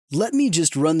"Let me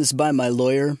just run this by my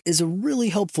lawyer" is a really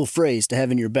helpful phrase to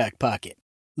have in your back pocket.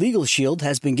 Legal Shield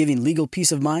has been giving legal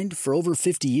peace of mind for over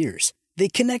 50 years. They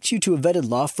connect you to a vetted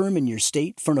law firm in your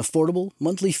state for an affordable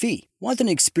monthly fee. Want an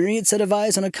experienced set of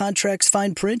eyes on a contract's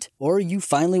fine print? Or you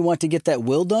finally want to get that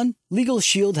will done? Legal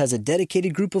Shield has a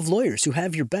dedicated group of lawyers who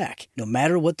have your back, no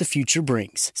matter what the future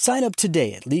brings. Sign up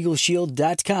today at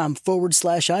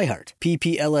LegalShield.com/iHeart.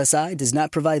 PPLSI does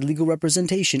not provide legal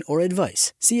representation or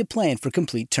advice. See a plan for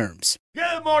complete terms.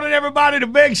 Good morning, everybody. The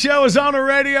big show is on the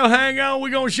radio. Hang on. We're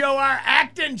going to show our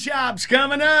acting chops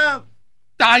coming up.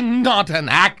 I'm not an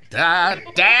actor,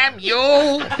 damn you.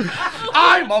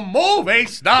 I'm a movie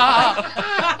star.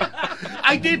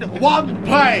 I did one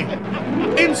play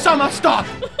in summer stock.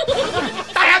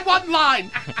 I had one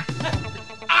line.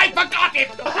 I forgot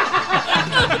it.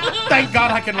 Thank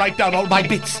God I can write down all my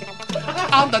bits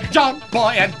on the John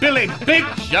Boy and Billy Big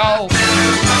Show.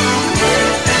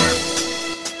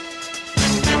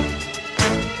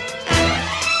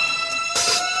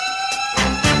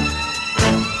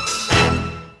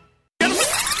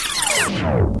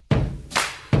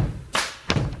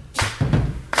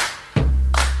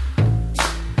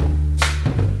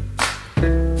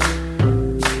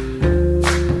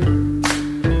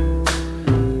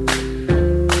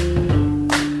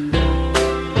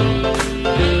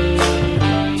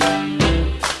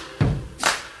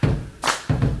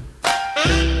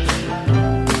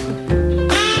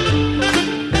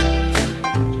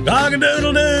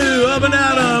 Cock-a-doodle-doo, up and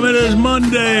at 'em. It is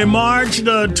Monday, March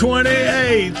the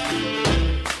 28th.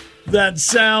 That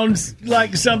sounds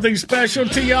like something special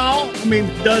to y'all? I mean,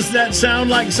 does that sound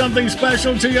like something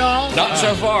special to y'all? Not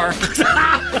so far.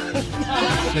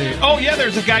 Oh, yeah,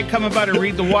 there's a guy coming by to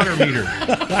read the water meter.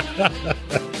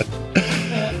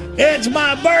 It's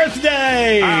my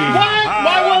birthday! What?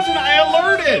 Why wasn't I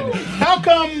alerted? How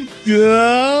come?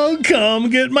 Oh, come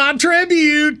get my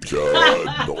tribute.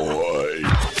 John Boy.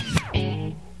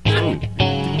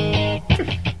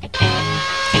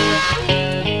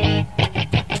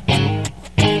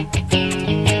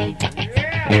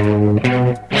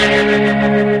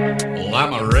 Well,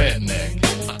 I'm a redneck.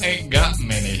 I ain't got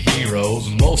many heroes.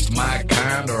 Most of my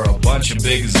kind are a bunch of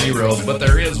big zeros, but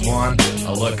there is one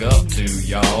I look up to,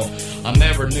 y'all. I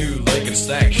never knew they could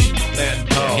stack shit that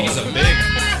tall. He's a big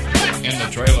one in the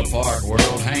trailer park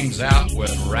world, hangs out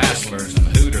with wrestlers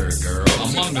and hooter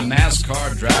girls. Among the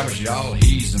NASCAR drivers, y'all,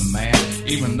 he's a man,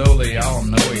 even though they all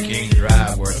know he can't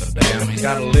drive worth a damn. He's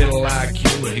got a little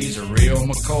IQ, but he's a real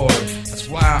McCoy. That's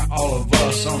why all of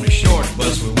us on the short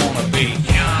bus, we want to be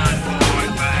John Boy,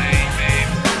 baby.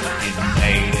 He's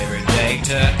paid every day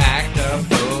to act a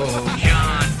fool.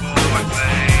 John Boy,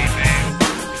 baby.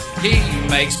 He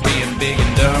makes being big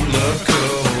and dumb look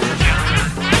cool. John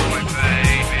Boy,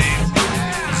 baby.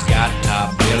 He's got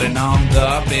top billing on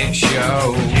the big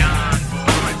show. John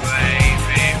Boy,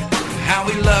 baby. How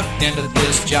he lucked into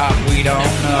this job, we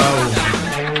don't know.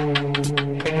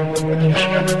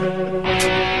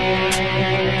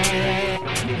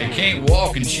 He can't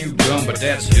walk and chew gum, but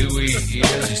that's who he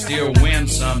is. He still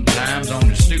wins sometimes on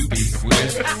the stupid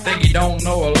quiz. Think he don't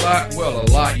know a lot? Well, a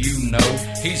lot you know.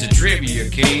 He's a trivia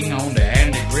king on the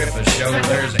Andy Griffith Show.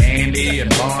 There's Andy and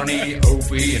Barney,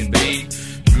 Opie and B,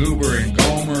 Goober and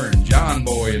Gomer and John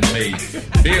Boy and me.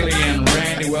 Billy and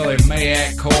Randy, well, they may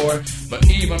act coy, but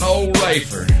even old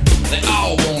Rafer, they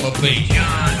all want to be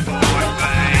John Boy,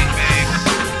 baby.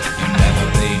 He'll never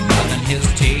be nothing his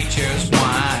teachers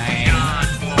whine. John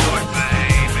Boy,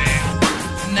 baby.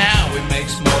 Now he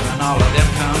makes more than all of them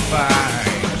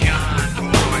combined. John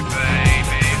Boy,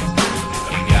 baby.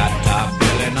 He got top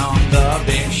billing on the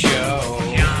big show.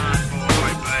 John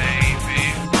Boy, baby.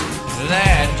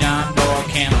 That John Boy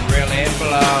can really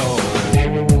blow.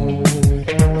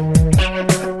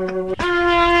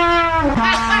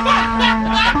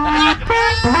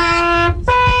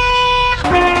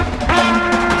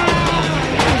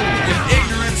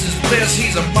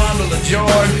 He's a bundle of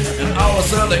joy, and all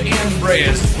us other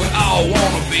inbreds, we all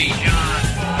wanna be John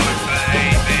Boy,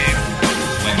 baby.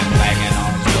 Women banging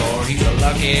on his door, he's a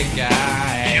lucky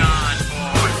guy. John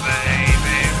Boy,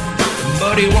 baby.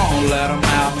 But he won't let them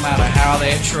out, no matter how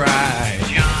they try.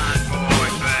 John Boy,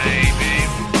 baby.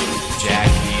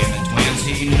 Jackie and the twins,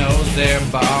 he knows their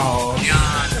boss.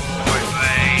 John Boy,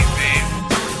 baby.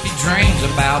 He dreams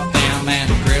about them and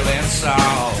grilling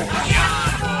sauce.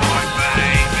 John Boy,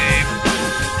 baby.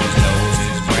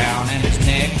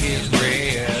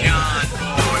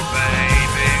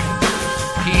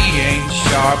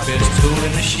 Sharpest tool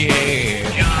in the shed.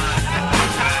 John Boy,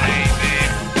 baby.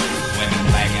 Women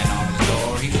banging on his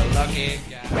door, he's a lucky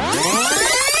guy.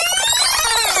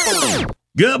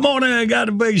 Good morning. Got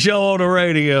a big show on the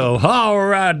radio. All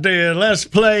right, then. Let's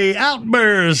play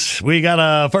Outburst. We got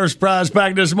a first prize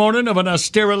pack this morning of an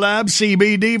Asterolab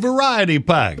CBD variety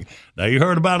pack. Now, you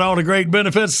heard about all the great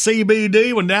benefits of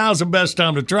CBD. Well, now's the best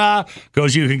time to try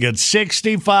because you can get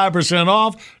 65%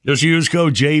 off. Just use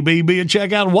code JBB at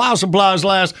checkout while supplies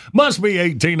last. Must be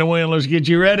 18 to win. Let's get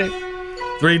you ready.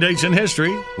 3 dates in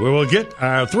history where we'll get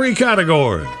our 3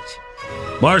 categories.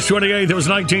 March 28th, it was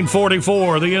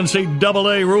 1944. The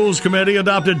NCAA Rules Committee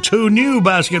adopted 2 new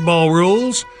basketball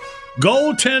rules.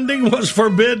 Goaltending was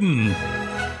forbidden.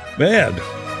 Man,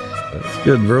 that's a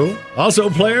good rule. Also,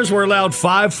 players were allowed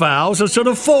 5 fouls instead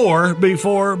of 4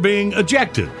 before being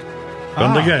ejected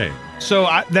from the game. So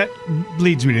that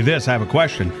leads me to this. I have a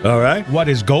question. All right. What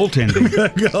is goaltending?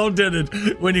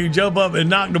 Goaltending, when you jump up and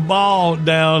knock the ball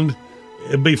down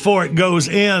before it goes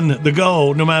in the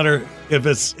goal, no matter if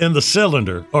it's in the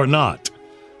cylinder or not.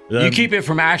 You keep it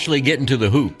from actually getting to the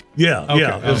hoop. Yeah, Okay.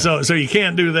 yeah. Okay. So you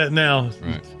can't do that now.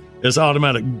 Right. It's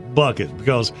automatic bucket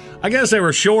because I guess they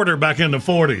were shorter back in the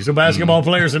 40s. The basketball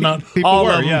players and not People all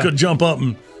were, of them yeah. could jump up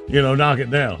and knock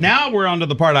it down. Now we're on to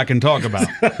the part I can talk about.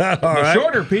 The right.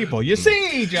 shorter people. You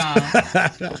see, John.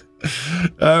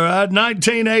 All right,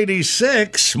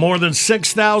 1986, more than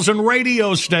 6,000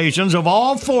 radio stations of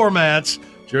all formats,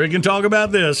 sure you can talk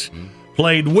about this,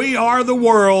 played We Are the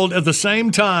World at the same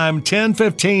time,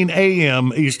 10:15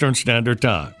 a.m. Eastern Standard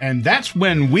Time. And that's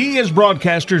when we as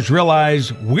broadcasters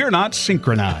realize we're not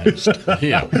synchronized.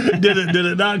 Yeah. Did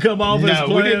it not come off as No,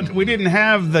 planned? we didn't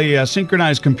have the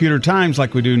synchronized computer times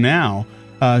like we do now.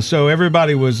 So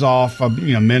everybody was off a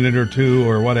minute or 2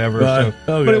 or whatever. Right.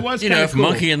 So, Okay. But it was You kind know, of if cool.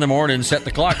 Monkey in the morning set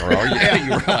the clock, or you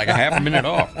were like a half a minute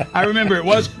off. I remember it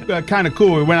was kind of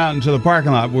cool. We went out into the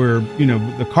parking lot where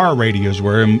the car radios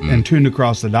were and tuned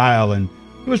across the dial, and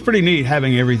it was pretty neat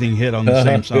having everything hit on the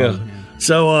same song.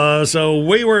 Yeah. So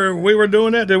we were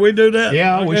doing that. Did we do that?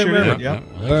 Yeah, we Okay, sure remember. did. Yeah.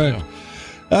 All right.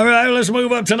 All right, let's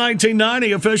move up to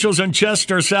 1990. Officials in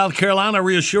Chester, South Carolina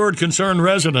reassured concerned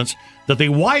residents that the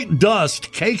white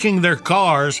dust caking their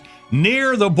cars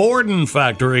near the Borden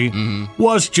factory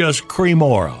was just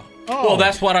Cremora. Well,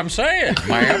 that's what I'm saying,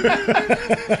 man.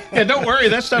 Yeah, don't worry.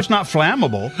 That stuff's not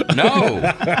flammable. No.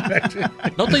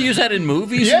 Don't they use that in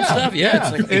movies and stuff?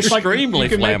 Yeah, it's like extremely you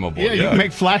can make- flammable. you can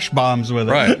make flash bombs with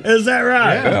it. Right. Is that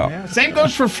right? Yeah. Same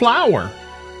goes for flour.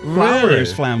 Flour Really?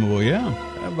 is flammable, yeah.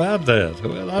 How about that?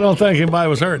 Well, I don't think anybody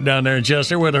was hurt down there in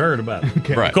Chester. Would have heard about it.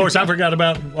 Right. Of course, I forgot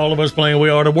about all of us playing We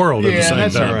Are the World at the same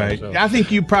that's time. all right. so. I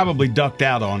think you probably ducked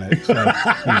out on it. So.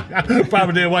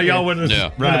 Probably did while y'all went in Yeah.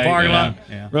 the parking lot.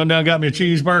 yeah. Run down, got me a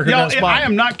cheeseburger. Y'all, that spot. I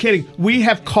am not kidding. We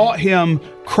have caught him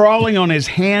crawling on his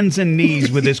hands and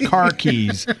knees with his car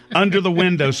keys under the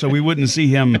window so we wouldn't see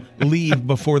him leave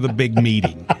before the big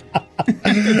meeting.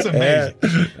 It's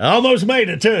amazing. I almost made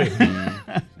it, too.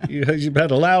 you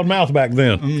had a loud mouth back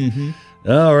then.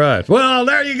 All right. Well,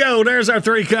 there you go. There's our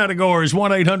 3 categories.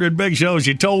 1-800-BIG-SHOW is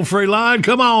your toll-free line.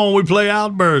 Come on, we play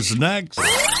Outbursts next.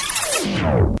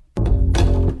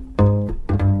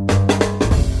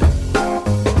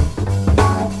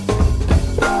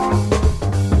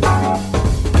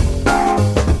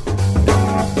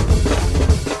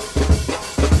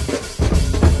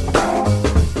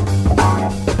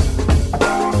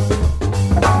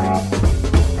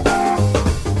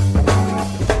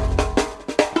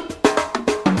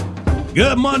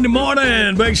 Good Monday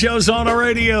morning. Big Show's on the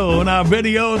radio. And our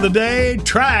video of the day,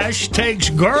 Trash Takes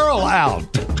Girl Out.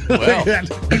 Well.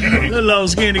 The little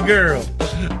skinny girl.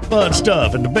 Fun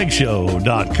stuff at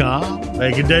thebigshow.com.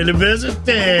 Make a daily visit.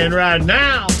 And right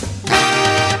now,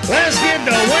 let's get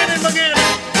the winning beginning.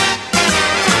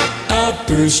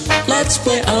 Outburst, let's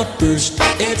play Outburst.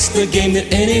 It's the game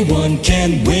that anyone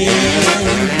can win.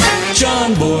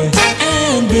 John Boy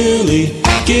and Billy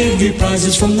give you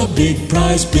prizes from the big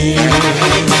prize bin.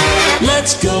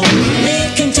 Let's go,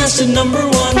 meet contestant number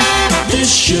 1. This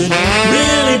should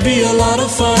really be a lot of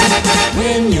fun.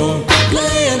 When you're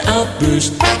playing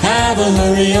Outburst, have a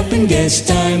hurry up and guess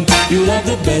time. You'll have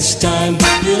the best time.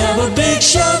 You'll have a big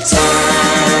show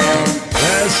time.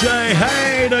 Let's say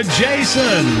hey to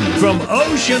Jason from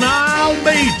Ocean Isle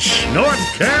Beach, North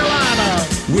Carolina.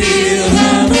 We'll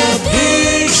have a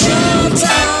big show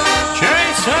time.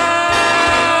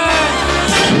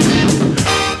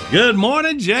 Jason! Good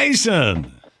morning,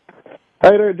 Jason.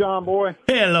 Hey there, John Boy.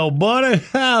 Hello, buddy.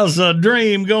 How's the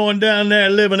dream going down there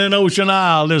living in Ocean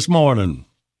Isle this morning?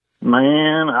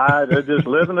 Man, I just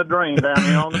living the dream down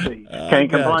here on the beach.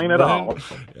 Can't complain at all.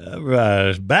 All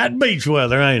right. Bad beach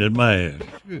weather, ain't it, man?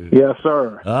 Yes,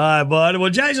 sir. All right, buddy.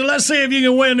 Well, Jason, let's see if you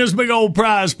can win this big old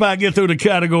prize pack. Get through the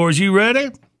categories. You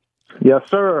ready? Yes,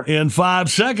 sir. In 5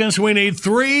 seconds, we need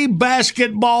 3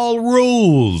 basketball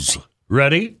rules.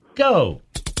 Ready? Go.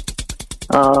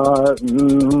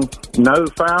 No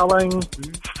fouling,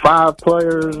 5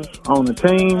 players on the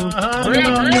team,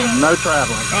 no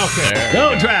traveling. Okay.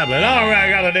 No traveling. All right,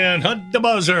 got it in. Hunt the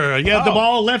buzzer. Yet the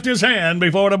ball left his hand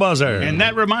before the buzzer. And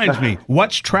that reminds me,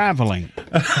 what's traveling?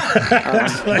 You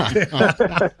have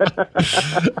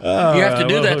to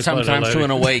do that sometimes to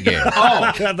an away game.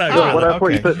 Well, that's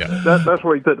where you put that's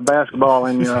where you put the basketball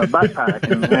in your backpack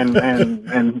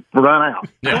and run out.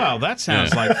 Well, that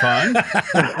sounds like fun.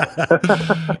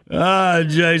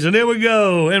 Jason, here we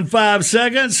go. In 5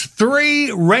 seconds,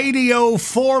 3 radio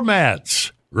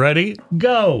formats. Ready?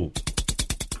 Go.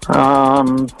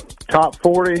 Top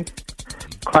 40,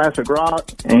 classic rock,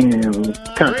 and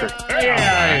country. There you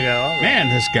go. Man,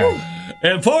 this guy.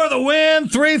 And for the win,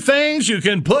 3 things you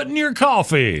can put in your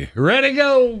coffee. Ready?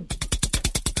 Go.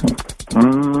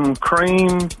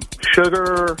 Cream,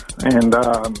 sugar, and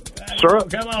syrup.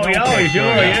 Come on, y'all. Sure,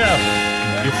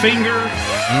 yeah. Your finger.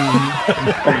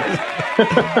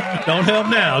 Don't help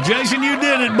now. Jason, you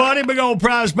did it, buddy. Big old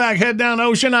prize pack. Head down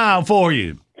Ocean Isle for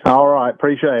you. All right.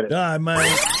 Appreciate it. All right, man.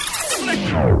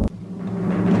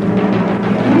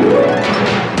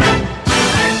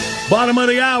 Bottom of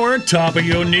the hour, top of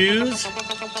your news.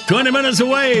 20 minutes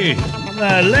away.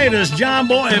 The latest John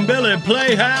Boy and Billy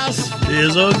Playhouse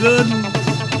is a good one.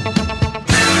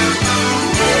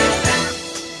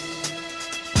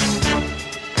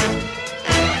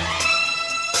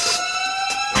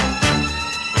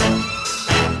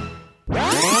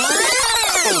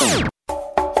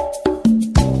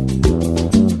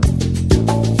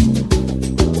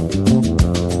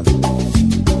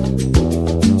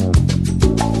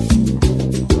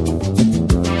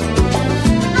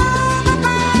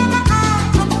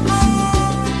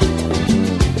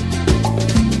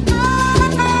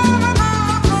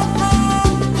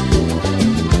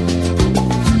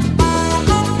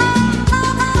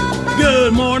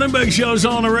 Big Show's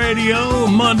on the radio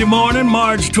Monday morning,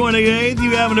 March 28th.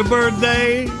 You having a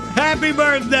birthday? Happy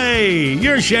birthday!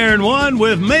 You're sharing one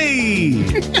with me.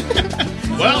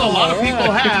 Well, a lot of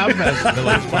people have.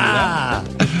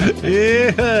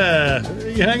 Yeah.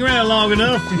 You hang around long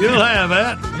enough, you'll have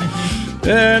that.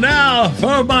 And now,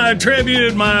 for my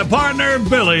tribute, my partner,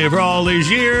 Billy, for all these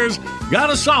years, got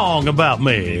a song about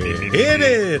me. Hit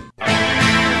it.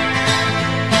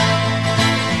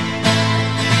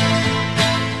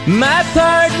 My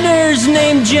partner's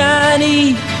named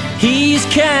Johnny, he's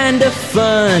kinda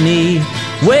funny,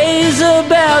 weighs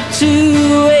about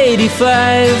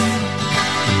 285,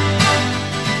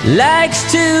 likes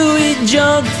to eat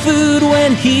junk food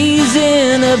when he's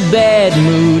in a bad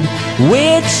mood,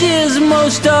 which is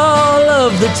most all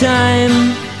of the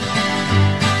time.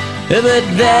 But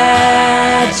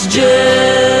that's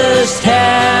just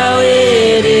how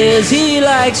it is. He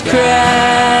likes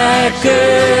crackers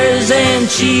and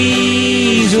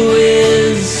cheese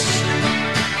whiz.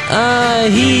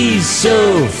 He's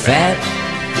so fat.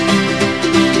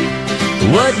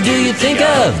 What do you think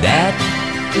of that?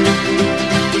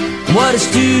 What a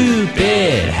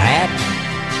stupid hat.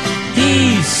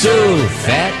 He's so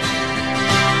fat.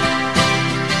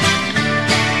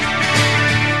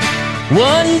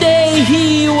 One day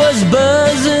he was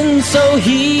buzzing, so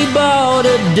he bought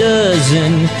a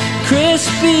dozen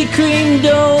Krispy Kreme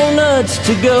donuts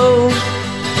to go.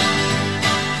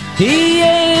 He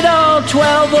ate all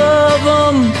 12 of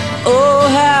them, oh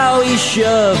how he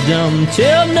shoved them,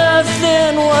 till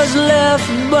nothing was left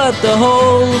but the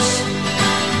holes.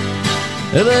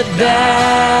 But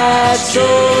that's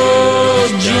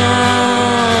old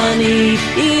Johnny,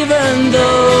 even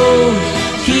though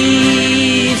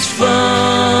he's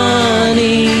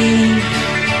funny.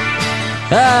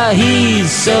 He's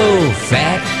so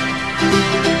fat.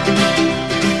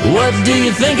 What do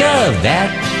you think of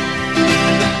that?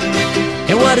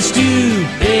 And what a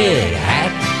stupid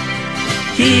hat.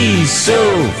 He's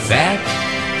so fat.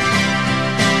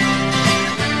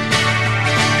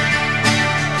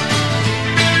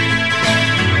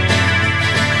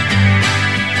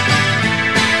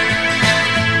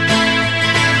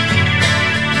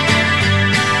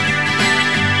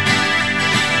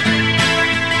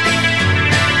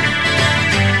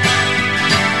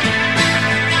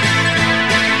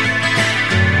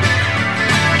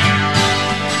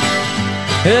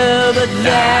 But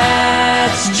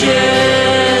that's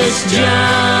just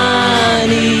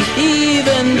Johnny,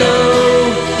 even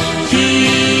though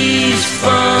he's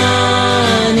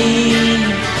funny.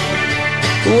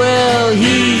 Well,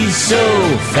 he's so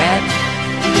fat.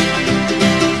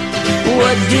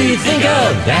 What do you think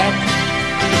of that?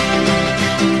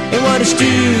 And what a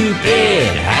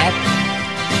stupid hat.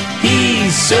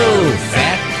 He's so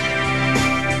fat.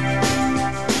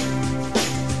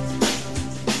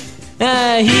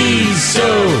 He's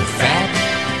so fat.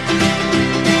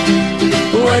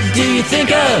 What do you think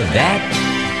of that?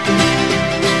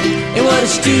 And what a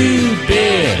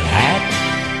stupid hat.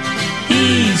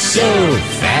 He's so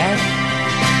fat.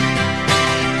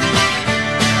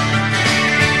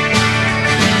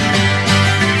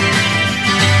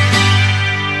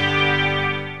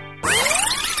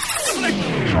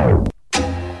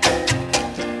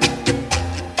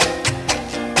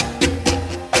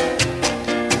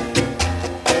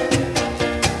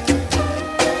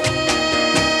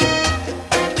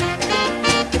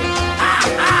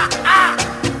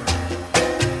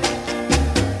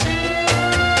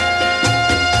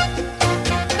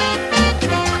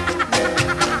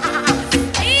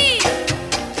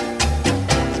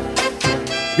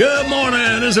 Good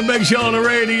morning. It's a big show on the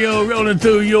radio rolling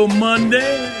through your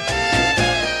Monday.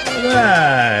 All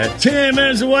right. 10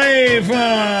 minutes away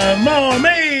from more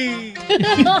me.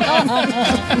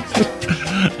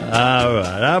 All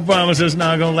right. I promise it's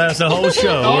not going to last the whole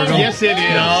show. Oh, yes, it is.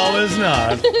 No, it's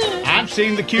not. I've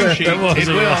seen the cue sheet. It will.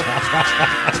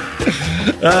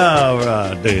 All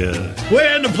right, dear.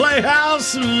 We're in the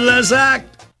Playhouse. Let's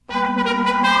act.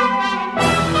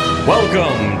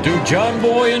 Welcome to John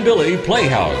Boy and Billy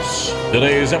Playhouse.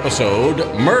 Today's episode,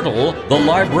 Myrtle the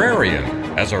Librarian.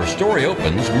 As our story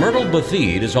opens, Myrtle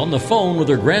Bethede is on the phone with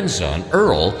her grandson,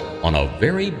 Earl, on a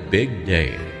very big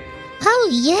day. Oh,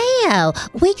 yeah.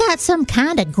 We got some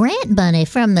kind of grant money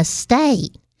from the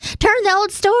state. Turn the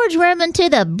old storage room into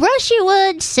the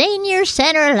Brushywood Senior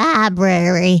Center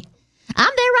Library.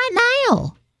 I'm there right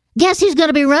now. Guess who's going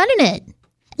to be running it?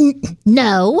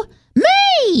 No,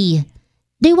 me!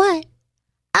 Do what?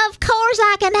 Of course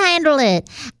I can handle it.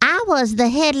 I was the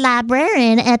head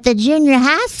librarian at the junior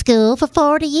high school for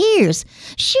 40 years.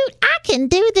 Shoot, I can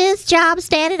do this job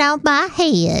standing on my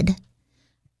head.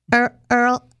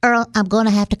 Earl, I'm going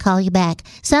to have to call you back.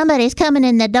 Somebody's coming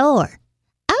in the door.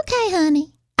 Okay,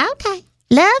 honey. Okay.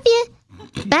 Love you.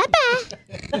 Bye-bye.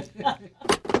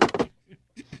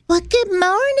 Well, good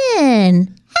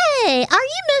morning. Hey, are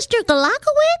you Mr.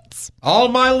 Galakowitz? All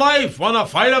my life. Want to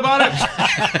fight about it?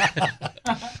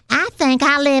 I think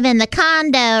I live in the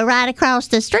condo right across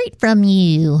the street from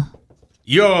you.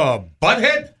 You're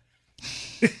butthead?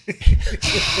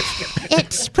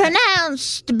 It's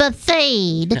pronounced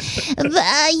Bethede.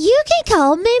 You can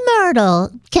call me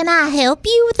Myrtle. Can I help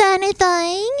you with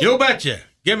anything? You betcha.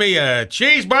 Give me a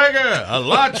cheeseburger, a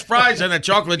large fries, and a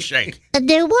chocolate shake.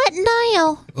 Do what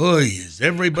now? Oh, is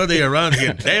everybody around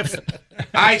here deaf?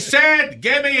 I said,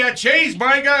 give me a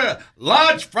cheeseburger,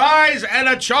 large fries, and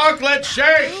a chocolate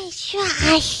shake.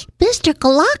 Gosh, Mr.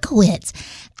 Galakowitz,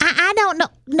 I don't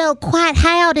know quite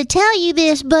how to tell you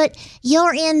this, but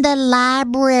you're in the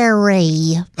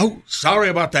library. Oh, sorry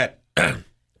about that.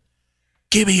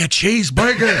 Give me a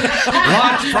cheeseburger,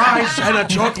 large fries, and a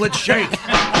chocolate shake.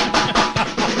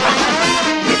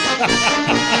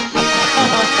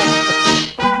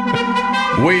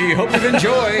 We hope you've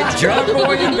enjoyed John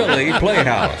Boy and Billy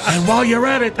Playhouse. And while you're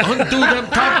at it, undo them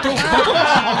top two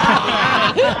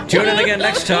buttons. Tune in again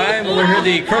next time when we hear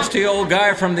the crusty old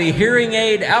guy from the hearing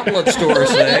aid outlet store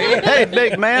say, "Hey,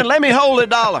 big man, let me hold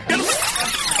 $1."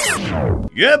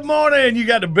 Good morning. You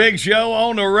got the big show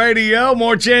on the radio.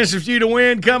 More chances for you to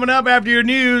win coming up after your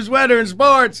news, weather, and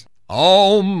sports.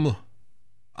 Home.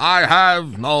 I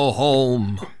have no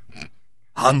home.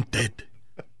 Hunted.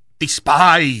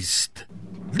 Despised.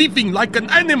 Living like an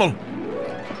animal.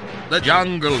 The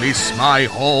jungle is my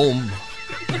home.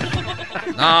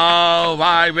 Now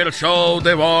I will show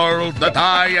the world that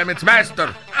I am its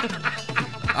master.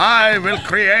 I will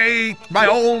create my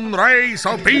own race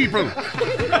of people.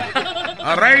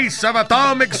 A race of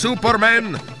atomic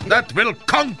supermen that will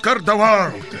conquer the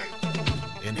world.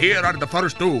 And here are the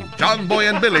first two, John Boy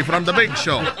and Billy from The Big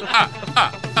Show.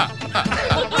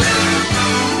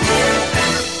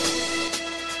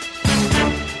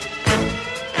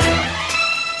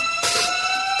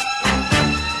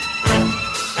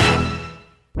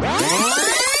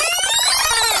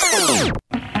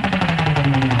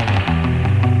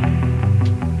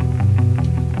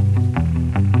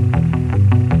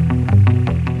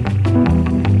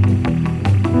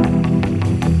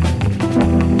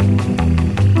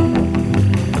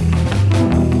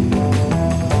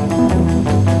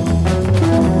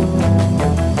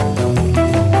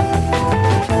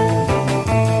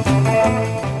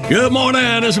 Good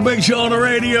morning. It's a big show on the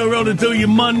radio rolling through you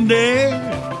Monday.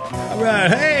 All right.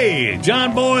 Hey,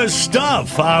 John Boy's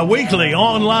Stuff, our weekly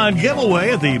online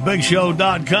giveaway at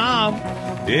thebigshow.com.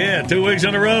 Yeah, 2 weeks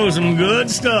in a row, some good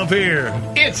stuff here.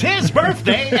 It's his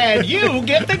birthday, and you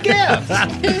get the gift.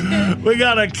 We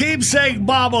got a keepsake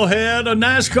bobblehead, a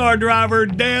NASCAR driver,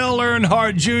 Dale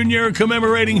Earnhardt Jr.,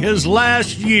 commemorating his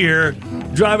last year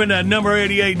driving that number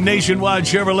 88 Nationwide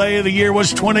Chevrolet. The year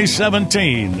was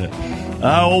 2017.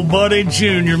 Our old buddy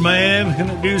Junior, man,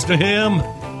 introduced to him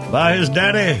by his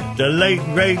daddy, the late,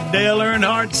 great Dale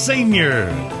Earnhardt Sr.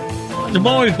 The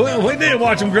boys, well, we did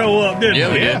watch them grow up, didn't we?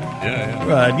 Yeah, we did. Yeah.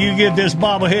 Right, you get this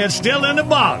bobblehead still in the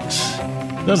box.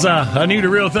 Because I knew the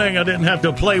real thing. I didn't have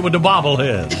to play with the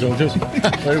bobblehead. So just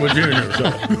play with Junior.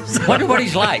 So. Wonder what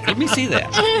he's like. Let me see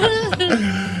that.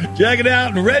 Check it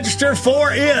out and register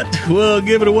for it. We'll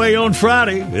give it away on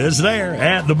Friday. It's there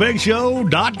at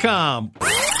thebigshow.com.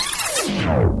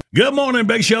 Good morning,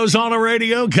 Big Show's on the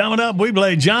radio. Coming up, we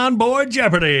play John Boy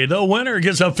Jeopardy. The winner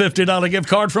gets a $50 gift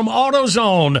card from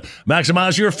AutoZone.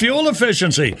 Maximize your fuel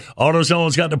efficiency.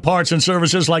 AutoZone's got the parts and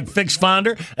services like Fix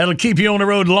Finder. That'll keep you on the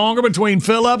road longer between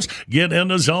fill-ups. Get in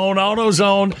the zone,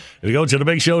 AutoZone. If you go to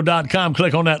thebigshow.com,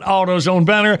 click on that AutoZone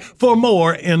banner for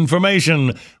more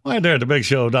information. Right there at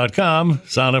thebigshow.com.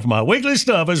 Sign up for my weekly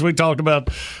stuff as we talked about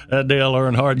Dale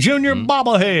Earnhardt Jr.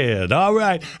 bobblehead. All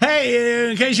right.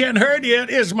 Hey, in case you hadn't heard yet,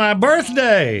 it's my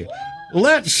birthday.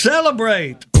 Let's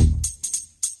celebrate.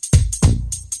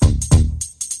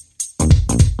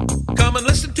 Come and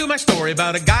listen to my story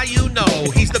about a guy you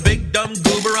know. He's the big dumb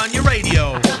goober on your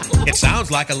radio. It sounds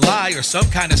like a lie or some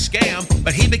kind of scam,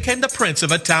 but he became the prince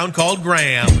of a town called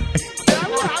Graham.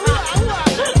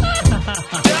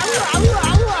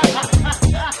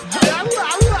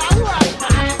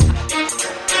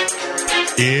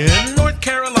 In North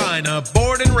Carolina,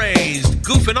 born and raised,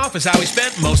 goofing off is how he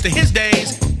spent most of his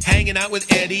days. Hanging out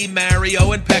with Eddie,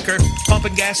 Mario, and Pecker,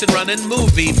 pumping gas and running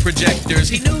movie projectors.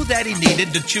 He knew that he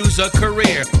needed to choose a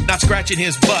career, not scratching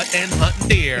his butt and hunting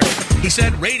deer. He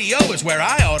said radio is where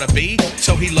I ought to be,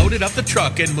 so he loaded up the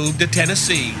truck and moved to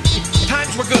Tennessee.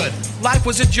 Times were good, life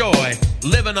was a joy,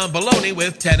 living on bologna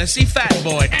with Tennessee Fat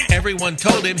Boy. Everyone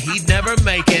told him he'd never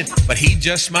make it, but he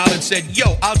just smiled and said,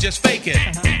 yo, I'll just fake it.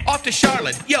 Off to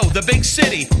Charlotte, yo, the big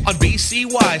city, on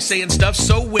BCY, saying stuff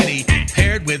so witty,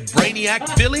 paired with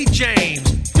brainiac Billy James.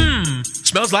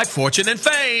 Smells like fortune and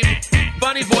fame.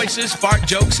 Funny voices, fart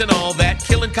jokes and all that,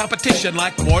 killing competition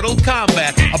like Mortal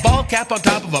Kombat. A ball cap on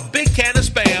top of a big can of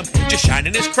Spam, just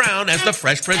shining his crown as the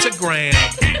Fresh Prince of Graham.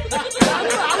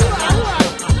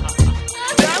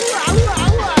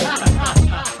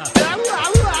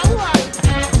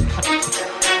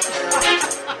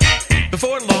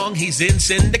 Before long, he's in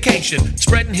syndication,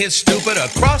 spreading his stupid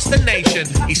across the nation.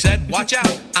 He said, watch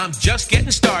out, I'm just getting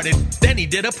started. Then he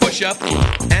did a push-up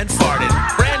and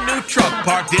farted. Brand new truck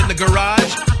parked in the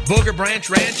garage, Booger Branch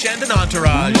Ranch and an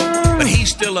entourage. But he's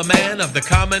still a man of the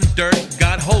common dirt,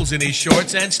 got holes in his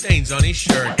shorts and stains on his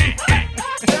shirt.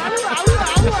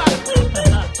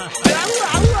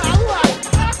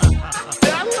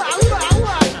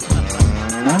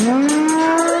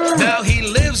 Now he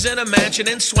lives in a mansion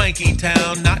in Swanky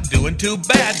Town, not doing too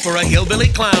bad for a hillbilly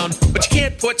clown. But you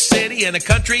can't put city in a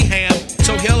country ham,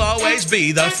 so he'll always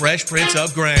be the Fresh Prince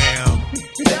of Graham.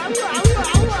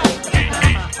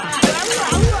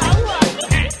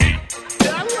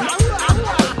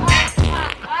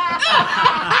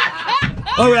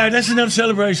 All right, that's enough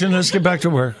celebration. Let's get back to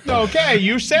work. Okay,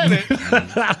 you said it.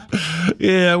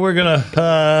 Yeah,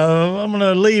 I'm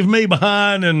gonna leave me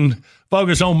behind and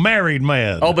focus on Married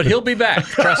Man. Oh, but he'll be back.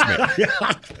 Trust me.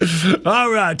 All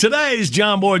right, today's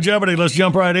John Boy Jeopardy. Let's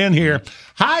jump right in here.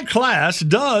 High class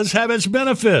does have its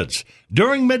benefits.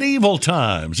 During medieval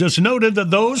times, it's noted that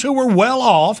those who were well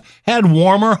off had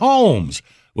warmer homes,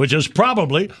 which is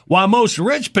probably why most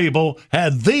rich people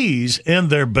had these in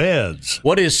their beds.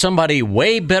 What is somebody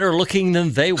way better looking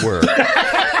than they were?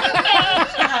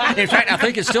 In fact, I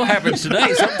think it still happens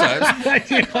today sometimes.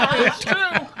 It's true.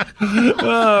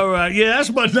 All right. Yes,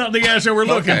 but not the answer we're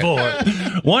looking for.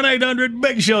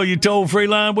 1-800-BIG-SHOW, you toll-free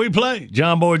line. We play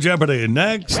John Boy Jeopardy.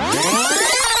 Next.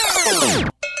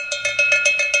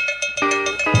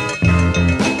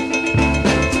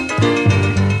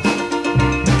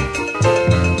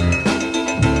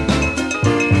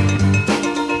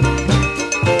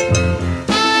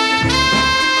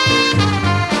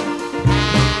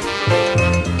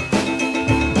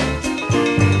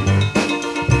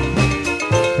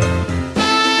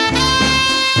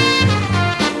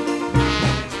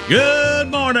 Good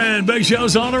morning. Big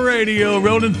Show's on the radio,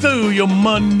 rolling through your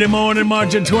Monday morning,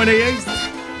 March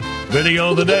 28th.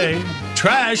 Video of the day,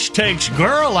 trash takes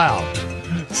girl out.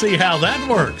 See how that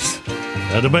works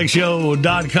at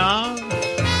thebigshow.com.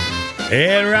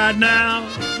 And right now,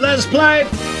 let's play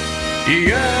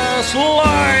Yes,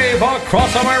 live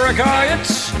across America,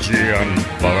 it's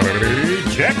Gianbody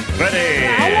Jeopardy!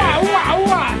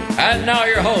 And now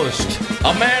your host,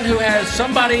 a man who has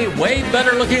somebody way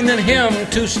better looking than him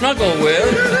to snuggle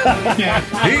with.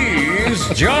 He's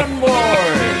John Boy.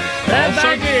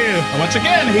 Thank you. Once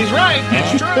again, he's right.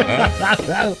 It's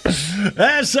true.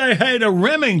 Let's say hey to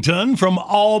Remington from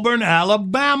Auburn,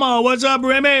 Alabama. What's up,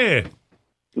 Remy?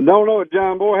 Don't know it,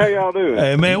 John Boy. How y'all doing?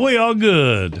 Hey, man, we all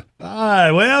good. All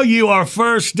right, well, you are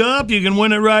first up. You can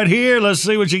win it right here. Let's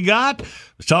see what you got.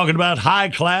 It's talking about high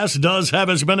class does have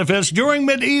its benefits. During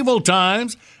medieval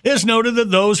times, it's noted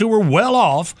that those who were well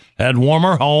off had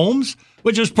warmer homes,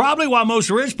 which is probably why most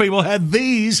rich people had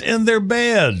these in their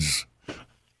beds.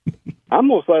 I'm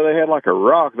going to say they had like a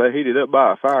rock they heated up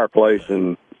by a fireplace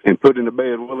and put in the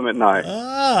bed with them at night.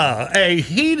 Ah, a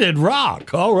heated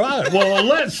rock. All right. Well,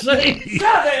 let's see.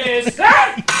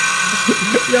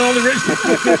 All the rich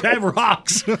people have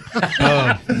rocks.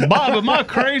 Bob, am I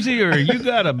crazy or you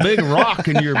got a big rock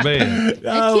in your bed?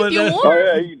 Oh,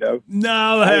 yeah, you know.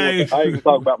 No, hey. I ain't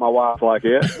talk about my wife like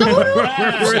that.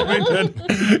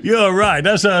 You're right.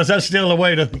 That's still a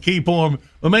way to keep warm.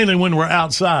 Well, mainly when we're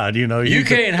outside, you know. You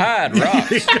can't hide rocks.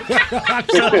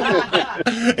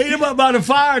 Heat them up by the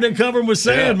fire, then cover them with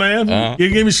sand, man. You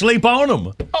give me sleep on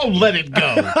them. Oh, let it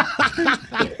go.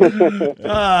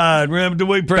 All right, Rem, do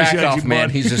we appreciate Back off, you, man.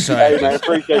 buddy? He's a scientist. Hey, man,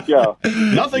 appreciate y'all.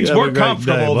 Nothing's more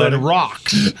comfortable than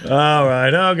rocks. All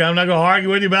right. Okay, I'm not going to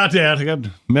argue with you about that. I got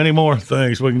many more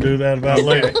things we can do that about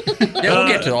later. Yeah, we'll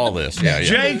get to all this. Yeah.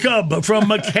 Jacob from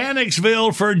Mechanicsville,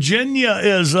 Virginia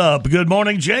is up. Good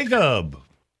morning, Jacob.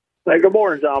 Hey, good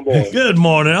morning, John Boy. Good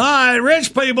morning. All right,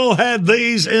 rich people had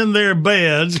these in their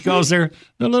beds because the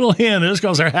little hint is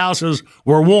because their houses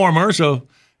were warmer, so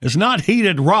it's not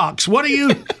heated rocks. What do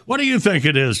you think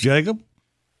it is, Jacob?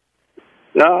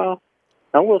 I'm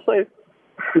going to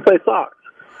say socks.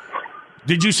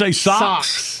 Did you say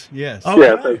socks? Yes. Okay.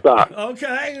 Yeah, say socks.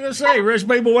 Okay, let's see. Rich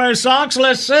people wear socks.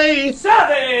 Let's see.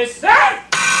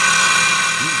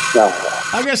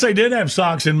 I guess they did have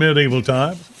socks in medieval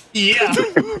times. Yeah.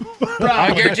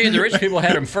 I guarantee you the rich people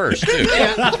had them first, too.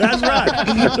 That's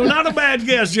right. So not a bad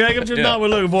guess, Jacob. Just not what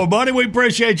we're looking for. Buddy, we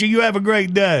appreciate you. You have a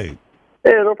great day.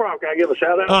 Yeah, no problem. Can I give a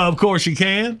shout out? Of course you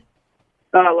can.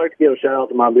 I'd like to give a shout out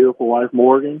to my beautiful wife,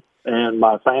 Morgan, and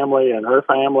my family and her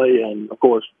family, and, of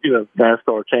course,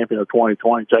 NASCAR champion of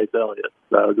 2020, Chase Elliott.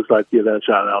 So I'd just like to give that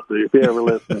shout out to you if you ever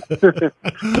listen.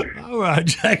 All right,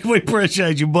 Jack, we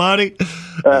appreciate you, buddy.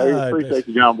 Appreciate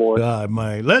you, John Boy. All right,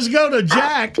 man. Let's go to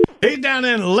Jack. He's down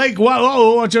in Lake Wiley.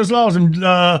 Oh, I just lost him.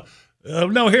 No,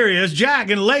 here he is. Jack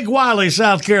in Lake Wiley,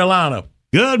 South Carolina.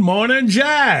 Good morning,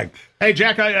 Jack. Hey,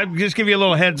 Jack, I just give you a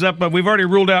little heads up, but we've already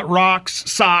ruled out rocks,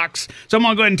 socks. So I'm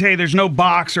going to go ahead and tell you there's no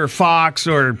box or fox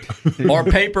or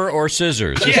paper or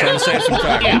scissors. Just trying to save some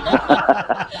time.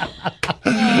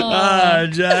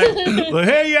 Jack. Well,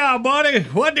 hey, y'all, buddy.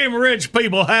 What them rich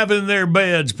people have in their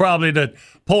beds probably that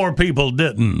poor people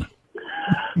didn't?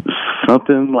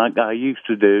 Something like I used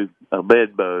to do, a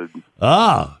bed bug.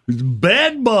 Ah,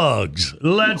 bed bugs.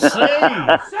 Let's see.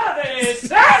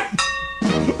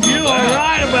 You are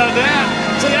right about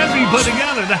that. See, that's what you put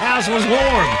together. The house was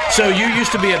warm. So you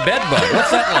used to be a bed bug.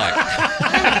 What's that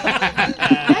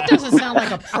That doesn't sound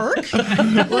like a perk.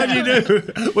 What did you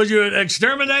do? Was you an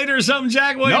exterminator or something,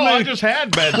 Jack? What No, I just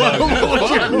had bed bugs.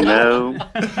 No,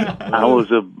 I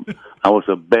was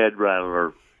a bed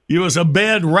rattler. You was a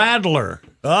bed rattler.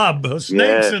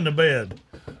 Snakes in the bed.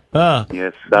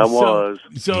 Yes, I was.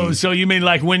 So you mean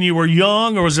like when you were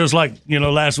young, or was this like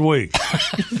last week?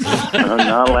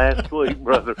 Not last week,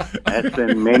 brother. That's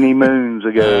been many moons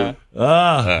ago.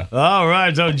 All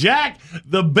right. So Jack,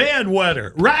 the bed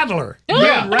rattler.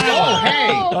 Yeah. Bed rattler.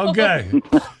 Hey. Okay.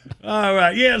 All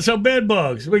right. Yeah. So bed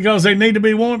bugs because they need to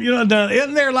be warm.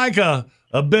 Isn't there like a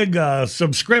big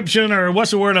subscription, or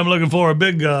what's the word I'm looking for? A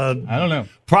big I don't know.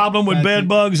 problem with bed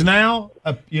bugs now?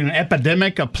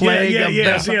 Epidemic, a plague.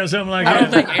 Yeah, something like that. I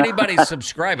don't think anybody's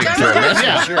subscribing to it.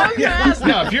 That's for sure.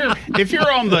 No, if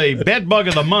you're on the bed bug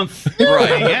of the month,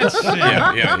 right? Yes,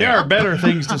 there are better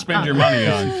things to spend your money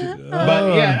on.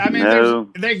 But yeah, I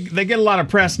mean, they get a lot of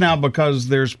press now because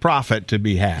there's profit to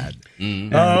be had.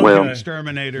 Well,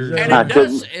 exterminators, and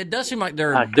it does seem like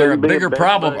they're a bigger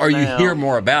problem, or you hear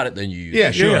more about it than you used. Yeah,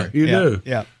 sure, you do.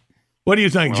 Yeah. What do you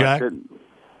think, Jack?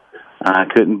 I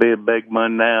couldn't be a big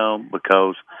man now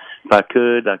because if I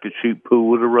could shoot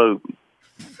pool with a rope.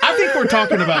 I think we're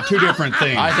talking about two different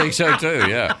things. I think so too.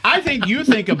 Yeah. I think you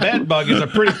think a bed bug is a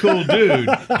pretty cool dude,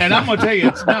 and I'm gonna tell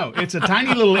you, it's a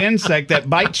tiny little insect that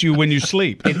bites you when you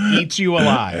sleep. It eats you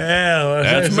alive. Yeah,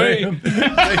 that's me.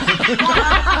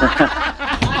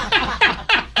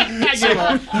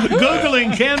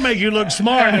 Googling can make you look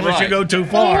smart unless you go too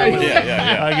far.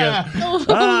 Yeah. I guess.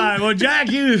 All right. Well,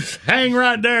 Jack, you hang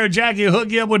right there. Jackie,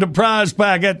 hook you up with the prize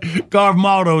packet. Carve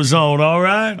Auto Zone, all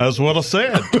right? That's what I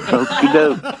said.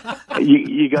 Okey-doke.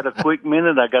 You got a quick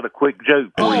minute? I got a quick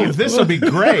joke for you. This will be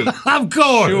great. Of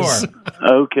course. Sure.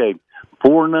 Okay.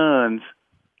 4 nuns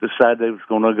decided they was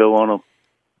going to go on a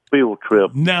field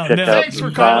trip. No. Thanks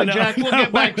for calling, Jack. We'll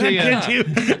get back to you.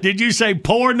 Did you say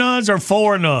poor nuns or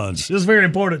 4 nuns? This is very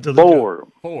important to the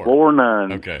Four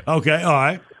nuns. Okay. Okay, all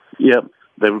right. Yep.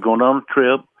 They were going on a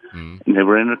trip, and they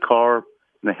were in a car, and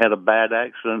they had a bad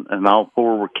accident, and all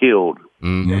 4 were killed.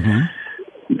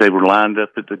 Mm-hmm. They were lined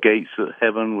up at the gates of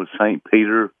heaven with St.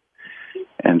 Peter,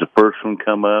 and the first one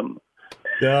come up.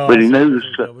 But he knows.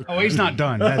 Oh, he's not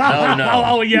done. But I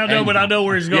know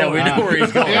where he's going. Yeah, we know where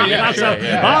he's going.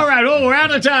 All right, we're out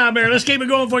of time here. Let's keep it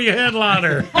going for your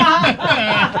headliner.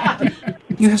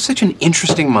 You have such an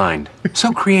interesting mind.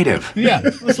 So creative. Yeah,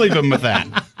 let's leave him with that.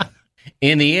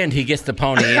 In the end, he gets the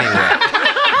pony anyway.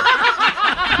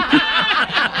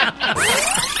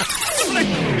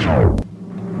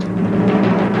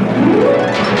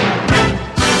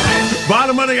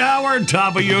 Bottom of the hour,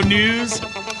 top of your news.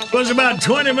 Was about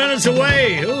 20 minutes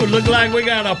away. Ooh, look like we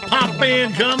got a pop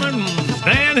in coming.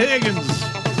 Dan Higgins.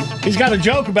 He's got a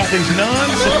joke about these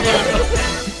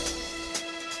nuns.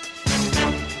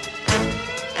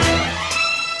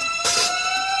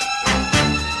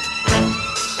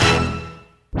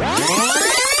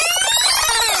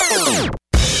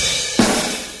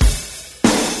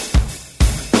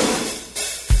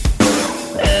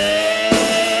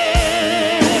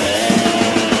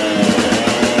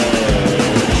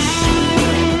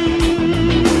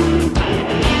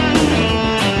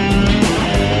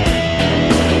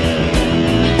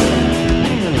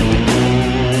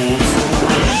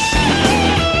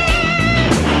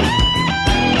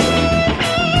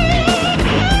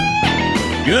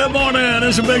 Good morning.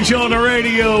 It's a big show on the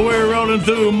radio. We're rolling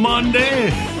through Monday.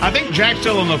 I think Jack's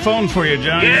still on the phone for you,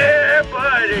 Johnny. Yeah,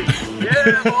 buddy.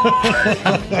 Yeah, boy.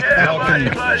 Yeah,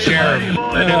 buddy. Sheriff.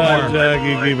 Jack,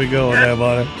 you keep it going there,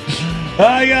 buddy.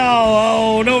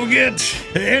 Y'all, don't forget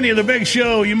any of the big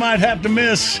show you might have to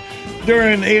miss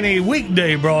during any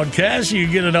weekday broadcast. You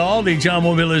get it all. The John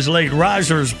Mobile's Late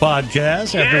Risers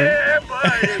podcast.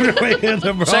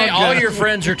 Say all your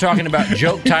friends are talking about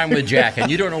Joke Time with Jack, and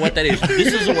you don't know what that is.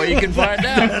 This is the way you can find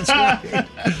out. That's right.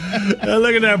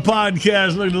 Look at that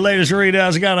podcast. Look at the latest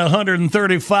readouts. Got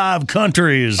 135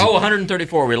 countries. Oh,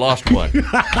 134. We lost one.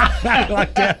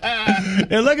 Like that.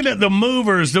 And looking at the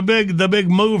movers, the big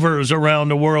movers around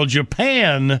the world.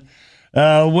 Japan.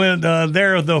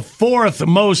 They're the 4th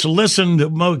most listened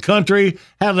country.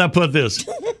 How did I put this?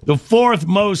 The 4th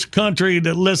most country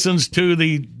that listens to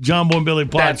the John Boy and Billy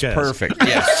podcast. That's perfect.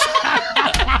 Yes.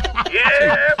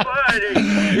 Yeah, buddy.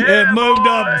 It moved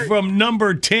up from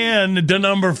number 10 to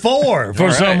number 4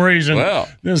 for some reason. Well.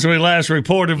 Since we last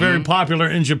reported, very popular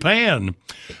in Japan.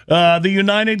 The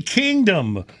United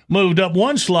Kingdom moved up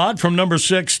 1 slot from number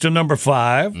 6 to number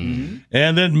 5. Mm-hmm.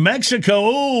 And then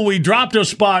Mexico, we dropped a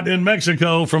spot in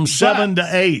Mexico from 7 to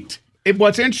 8.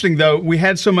 What's interesting, though, we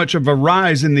had so much of a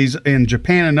rise in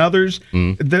Japan and others.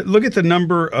 Look at the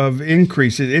number of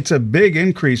increases. It's a big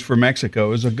increase for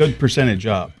Mexico. It's a good percentage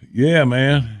up. Yeah,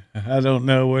 man. I don't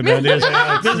know what that is.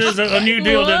 This is a new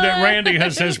deal that Randy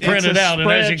has printed out, and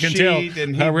as you can tell,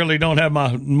 I really don't have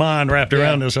my mind wrapped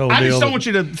around this whole deal. I just don't want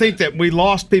you to think that we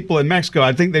lost people in Mexico.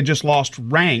 I think they just lost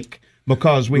rank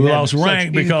because we lost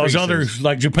rank because others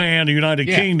like Japan, the United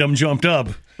Kingdom jumped up.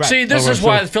 Right. See, this is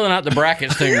why filling out the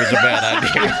brackets thing was a bad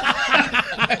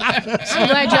idea. So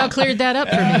glad y'all cleared that up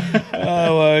for me.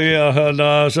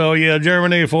 Oh, yeah.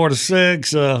 Germany 4 to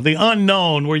 6. The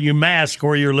unknown, where you mask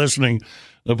where you're listening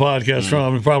the podcast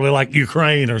from, probably like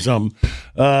Ukraine or something.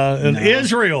 And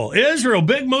Israel,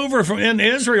 big mover in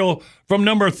Israel from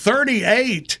number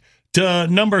 38 to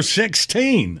number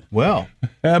 16. Well,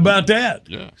 how about that?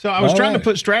 Yeah. So I was trying to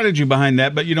put strategy behind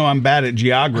that, but I'm bad at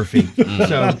geography.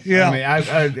 So yeah,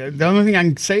 the only thing I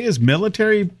can say is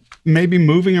military maybe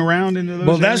moving around into those.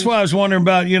 Well, that's why I was wondering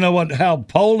about how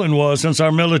Poland was, since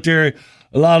our military,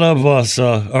 a lot of us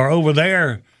are over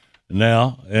there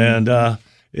now, and.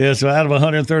 Yeah, so out of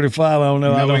 135, I don't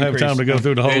know. I don't have time to go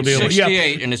through the whole deal.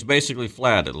 68, and it's basically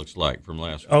flat, it looks like, from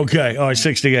last week. Okay, all right,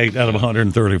 68 out of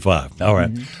 135. All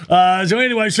right. So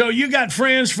anyway, so you got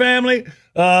friends, family,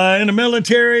 in the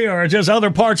military or just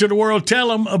other parts of the world, tell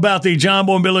them about the John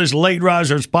Boy and Billy's Late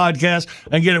Risers podcast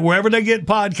and get it wherever they get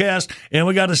podcasts. And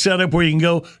we got a setup where you can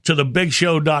go to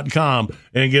thebigshow.com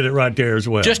and get it right there as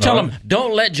well. Just tell them,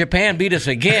 don't let Japan beat us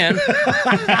again.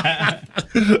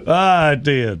 I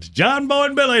did. John Boy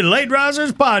and Billy, Late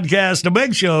Risers podcast,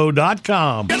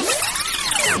 thebigshow.com.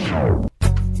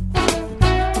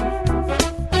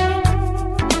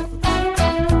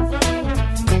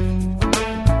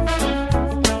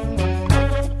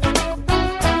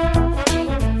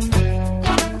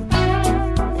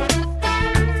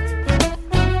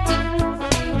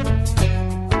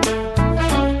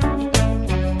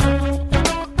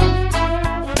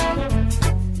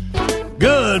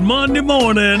 Good Monday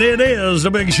morning. It is the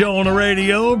Big Show on the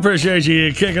radio. Appreciate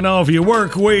you kicking off your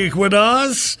work week with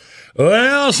us.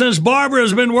 Well, since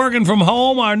Barbara's been working from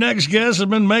home, our next guest has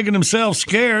been making himself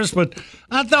scarce, but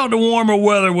I thought the warmer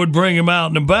weather would bring him out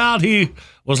and about. He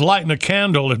was lighting a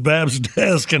candle at Bab's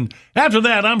desk, and after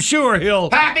that, I'm sure he'll...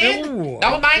 Pop in.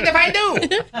 Don't mind if I do.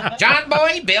 John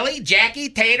Boy, Billy, Jackie,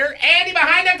 Tater, Andy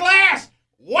behind the glass.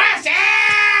 What's up?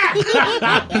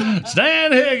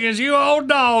 Stan Higgins, you old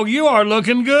dog, you are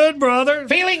looking good, brother.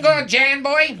 Feeling good, John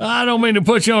Boy. I don't mean to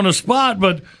put you on the spot,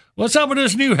 but what's up with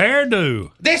this new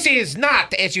hairdo? This is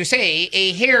not, as you say,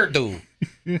 a hairdo.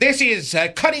 This is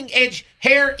cutting-edge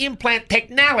hair implant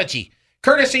technology,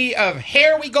 courtesy of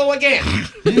Here We Go Again.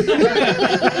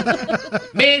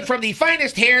 Made from the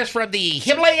finest hairs from the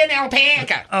Himalayan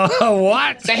alpaca.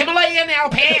 What? The Himalayan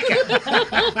alpaca.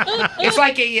 It's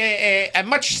like a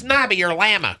much snobbier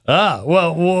llama.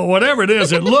 Well, whatever it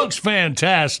is, it looks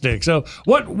fantastic. So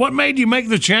what made you make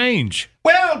the change?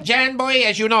 Well, John Boy,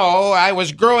 as you know, I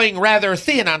was growing rather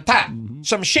thin on top.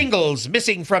 Some shingles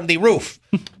missing from the roof.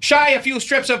 Shy a few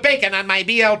strips of bacon on my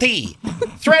BLT.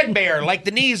 Threadbare like the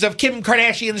knees of Kim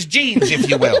Kardashian's jeans, if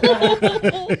you will.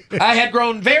 I had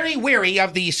grown very weary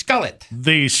of the skullet.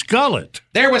 The skullet?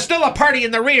 There was still a party in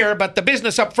the rear, but the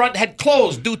business up front had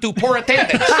closed due to poor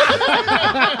attendance.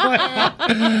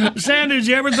 Sam, did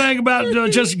you ever think about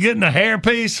just getting a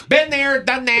hairpiece? Been there,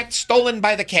 done that, stolen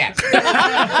by the cat.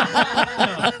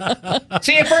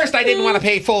 See, at first I didn't want to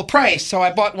pay full price, so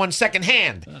I bought one second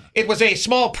hand. It was a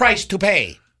small price to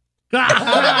pay. Then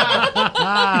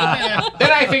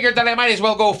I figured that I might as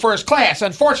well go first class.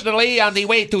 Unfortunately, on the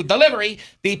way to delivery,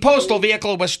 the postal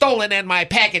vehicle was stolen and my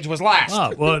package was lost.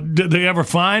 Oh, well, did they ever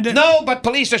find it? No, but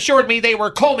police assured me they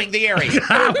were combing the area.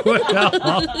 Well,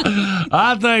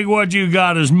 I think what you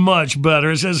got is much better.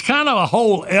 It's kind of a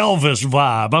whole Elvis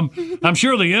vibe. I'm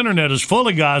sure the internet is full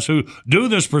of guys who do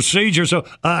this procedure. So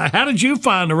how did you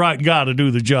find the right guy to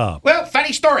do the job? Well,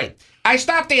 funny story. I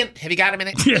stopped in. Have you got a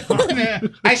minute? Yeah.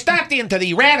 I stopped into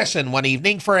the Radisson one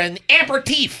evening for an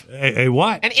aperitif. A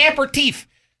what? An aperitif.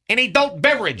 An adult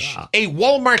beverage. A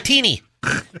Walmartini.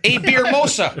 A Beer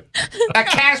Mosa. A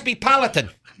Casbypolitan.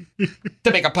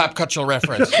 To make a pop cultural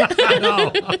reference.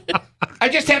 I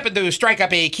just happened to strike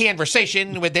up a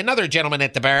conversation with another gentleman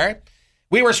at the bar.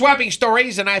 We were swapping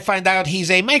stories, and I find out he's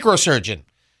a microsurgeon.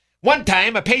 One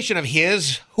time, a patient of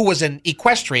his, who was an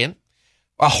equestrian,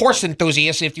 a horse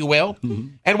enthusiast, if you will. Mm-hmm.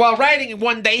 And while riding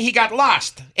one day, he got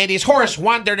lost, and his horse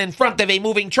wandered in front of a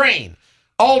moving train.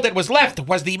 All that was left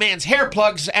was the man's hair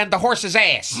plugs and the horse's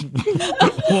ass.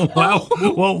 Well,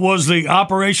 was the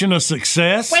operation a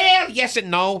success? Well, yes and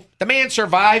no. The man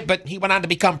survived, but he went on to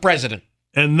become president.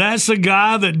 And that's the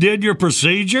guy that did your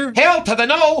procedure? Hell to the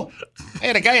no. I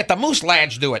had a guy at the Moose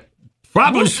Lodge do it.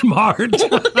 Probably smart.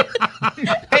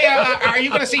 Hey, are you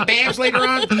going to see Babs later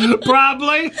on?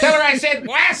 Probably. Tell her I said,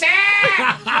 what's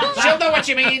up? She'll know what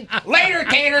you mean. Later,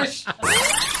 taters.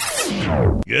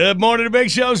 Good morning, the Big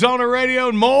Show's on the radio,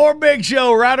 and more Big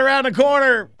Show right around the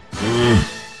corner.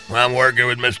 I'm working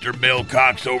with Mr. Bill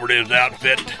Cox over at his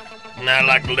outfit, and I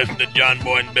like to listen to John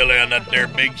Boy and Billy on that there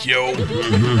Big Show.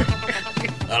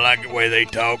 I like the way they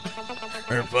talk.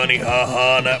 They're funny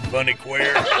ha-ha, not funny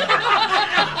queer.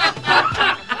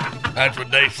 That's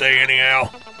what they say anyhow.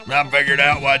 I figured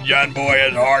out why John Boy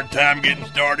has a hard time getting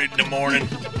started in the morning.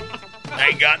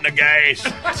 Ain't got no gas.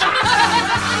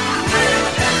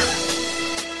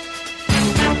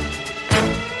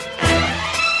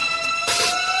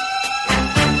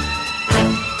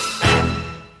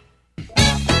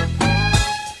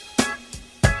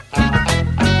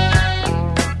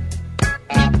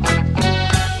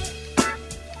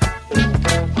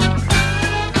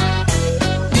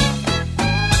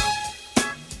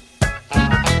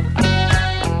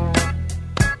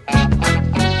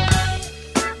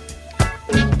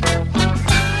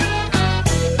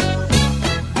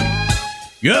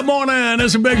 Good morning.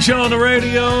 It's a big show on the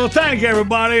radio. Thank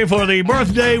everybody for the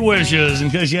birthday wishes. In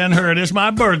case you hadn't heard, it's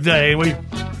my birthday. We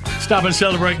stop and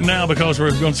celebrate now because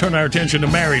we're going to turn our attention to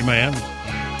married man.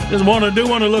 Just want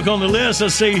to look on the list.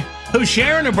 Let's see who's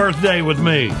sharing a birthday with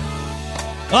me.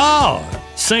 Oh,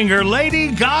 singer Lady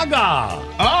Gaga.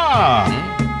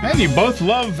 And you both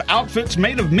love outfits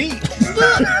made of meat.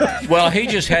 Well, he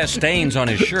just has stains on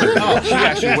his shirt. She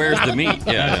actually wears the meat.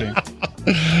 Yeah.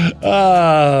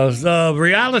 The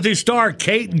reality star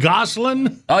Kate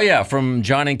Gosselin. Oh yeah, from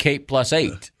John and Kate Plus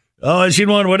 8. Oh, is she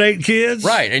the one with 8 kids?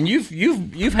 Right, and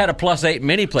you've had a plus 8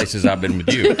 many places I've been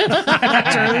with you.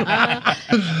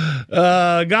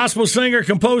 Gospel singer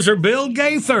composer Bill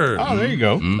Gaither. Oh, there you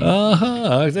go.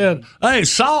 Hey,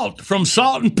 Salt from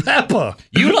Salt and Pepper.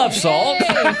 You love salt.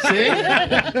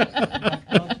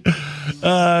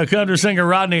 Country singer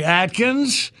Rodney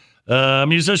Atkins.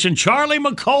 Musician Charlie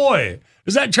McCoy.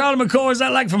 Is that Charlie McCoy? Is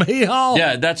that like from Hee Haw?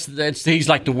 Yeah, that's he's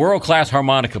like the world-class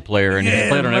harmonica player, and he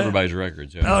played on everybody's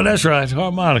records. Yeah. Oh, that's right,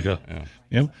 harmonica.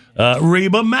 Yeah.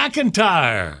 Reba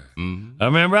McEntire. I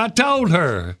remember I told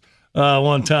her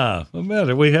one time. I met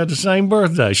her. We had the same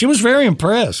birthday. She was very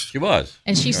impressed. She was.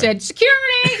 And she said,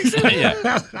 security!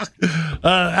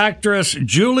 Actress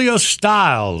Julia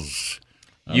Stiles.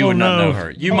 You would not know her.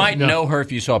 You might know her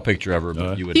if you saw a picture of her,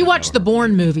 but you would. If you watched the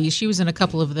Bourne movies, she was in a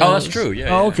couple of those. Oh, that's true.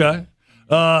 Yeah. Oh, okay.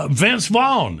 Vince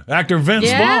Vaughn, actor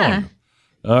Vince Vaughn.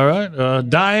 All right.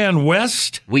 Diane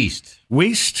West. Weist.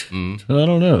 I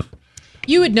don't know.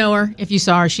 You would know her if you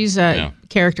saw her. She's a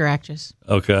character actress.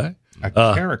 Okay. A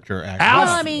character actress. Well,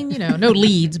 I mean, no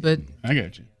leads, but. I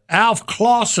got you. Alf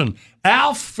Clausen.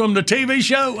 Alf from the TV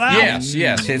show? Alf?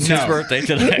 Yes. It's his birthday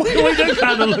today. We do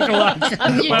kind of look alike.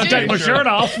 When I take my shirt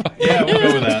off. Yeah, we'll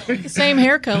go with that. Same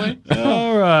hair color.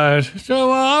 All right.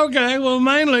 So, okay. Well,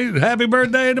 mainly, happy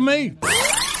birthday to me.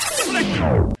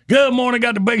 Good morning.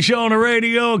 Got the big show on the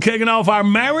radio, kicking off our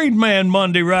Married Man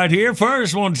Monday right here.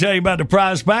 First, I want to tell you about the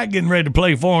prize pack getting ready to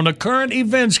play for on the current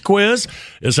events quiz.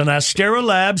 It's an Astera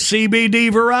Labs CBD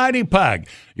variety pack.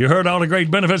 You heard all the great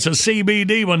benefits of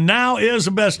CBD. Well, now is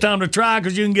the best time to try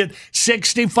because you can get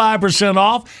 65%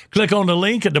 off. Click on the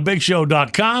link at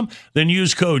thebigshow.com. Then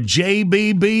use code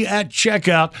JBB at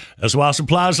checkout. That's while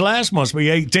supplies last. Must be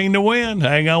 18 to win.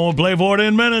 Hang on, we'll play for it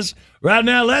in minutes. Right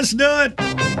now, let's do it.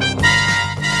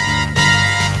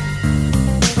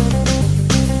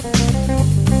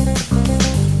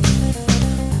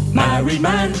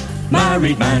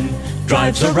 Married man,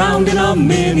 drives around in a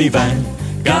minivan.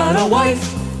 Got a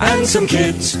wife and some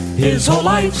kids, his whole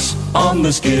life's on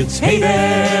the skids. Hey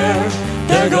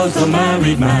there goes the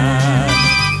married man.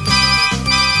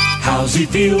 How's he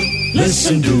feel?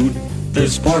 Listen, dude,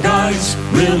 this poor guy's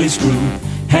really screwed.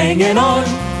 Hanging on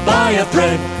by a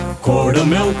thread, quart of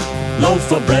milk,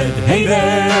 loaf of bread. Hey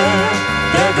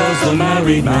there goes the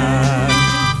married man.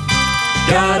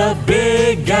 Got a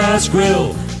big gas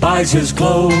grill, buys his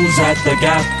clothes at the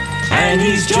Gap, and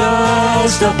he's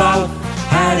just about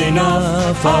had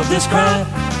enough of this crap.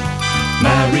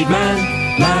 Married man,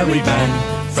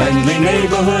 friendly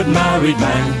neighborhood married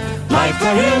man. Life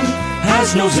for him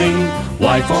has no zing,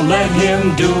 wife won't let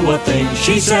him do a thing.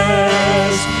 She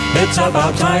says it's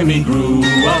about time he grew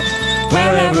up.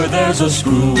 Wherever there's a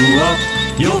screw up,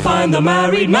 you'll find the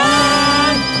married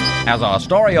man. As our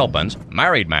story opens,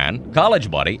 married man, college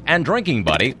buddy, and drinking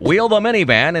buddy wheel the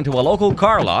minivan into a local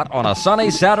car lot on a sunny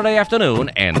Saturday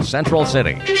afternoon in Central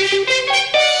City.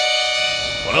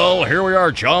 Well, here we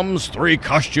are, chums. 3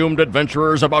 costumed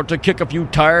adventurers about to kick a few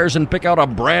tires and pick out a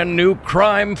brand new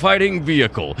crime-fighting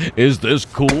vehicle. Is this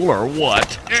cool or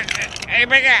what? Hey,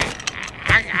 big guy,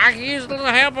 I can use a little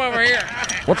help over here.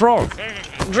 What's wrong?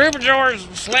 Drooper George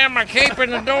slammed my cape in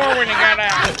the door when he got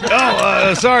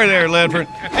out. Sorry there, Ledford.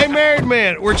 Hey, married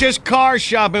man, we're just car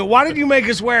shopping. Why did you make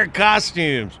us wear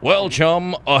costumes? Well,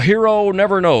 chum, a hero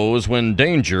never knows when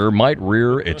danger might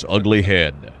rear its ugly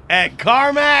head. At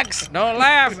CarMax? Don't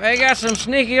laugh. They got some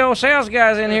sneaky old sales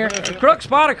guys in here. Crook,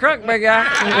 spot a crook, big guy.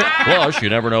 Plus, you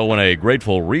never know when a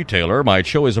grateful retailer might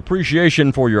show his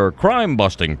appreciation for your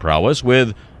crime-busting prowess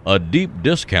with a deep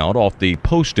discount off the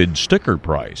posted sticker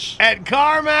price. At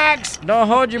CarMax? Don't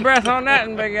hold your breath on that,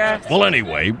 big guy. Well,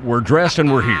 anyway, we're dressed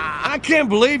and we're here. I can't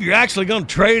believe you're actually going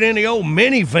to trade in the old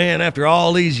minivan after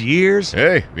all these years.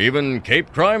 Hey, even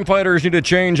Cape crime fighters need to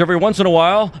change every once in a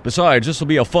while. Besides, this will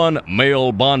be a fun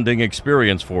male bonding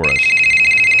experience for us.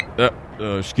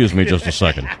 Excuse me just a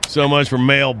second. So much for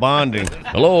male bonding.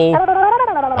 Hello?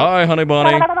 Hi, honey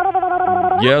bunny.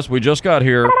 Yes, we just got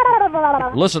here.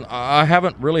 Listen, I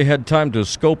haven't really had time to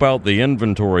scope out the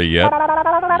inventory yet.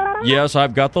 Yes,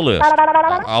 I've got the list.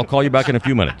 I'll call you back in a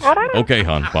few minutes. Okay,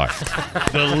 hon. Bye.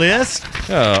 The list?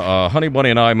 Honey Bunny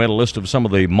and I made a list of some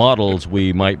of the models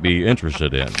we might be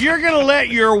interested in. You're going to let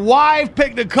your wife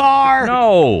pick the car?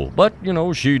 No, but,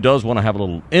 she does want to have a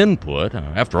little input.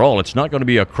 After all, it's not going to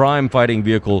be a crime-fighting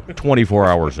vehicle 24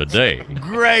 hours a day.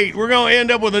 Great. We're going to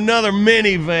end up with another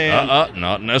minivan.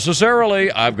 Not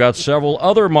necessarily. I've got several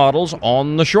other models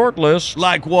on the short list.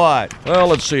 Like what? Well,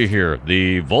 let's see here.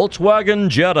 The Volkswagen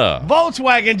Jetta.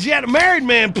 Volkswagen Jetta? Married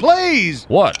man, please.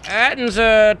 What? That's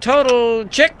a total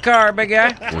chick car, big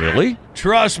guy. Really?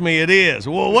 Trust me, it is.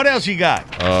 Well, what else you got?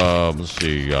 Let's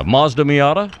see. Mazda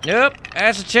Miata? Yep,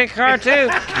 that's a chick car, too.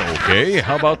 Okay,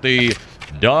 how about the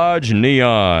Dodge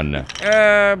Neon?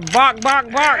 Bark,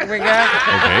 big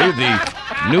guy. Okay,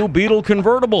 the new Beetle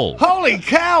convertible. Holy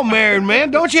cow, married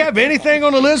man. Don't you have anything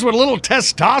on the list with a little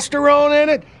testosterone in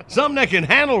it? Something that can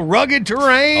handle rugged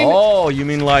terrain? Oh, you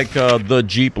mean like the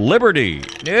Jeep Liberty?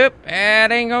 Nope,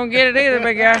 that ain't gonna get it either,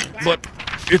 big guy. But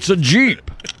it's a Jeep.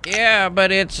 Yeah,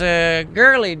 but it's a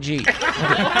girly Jeep.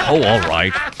 Oh, all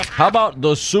right. How about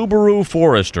the Subaru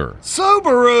Forester?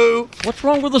 Subaru? What's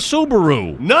wrong with the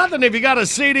Subaru? Nothing if you got a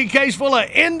CD case full of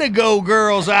Indigo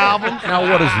Girls albums. Now,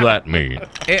 what does that mean?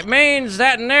 It means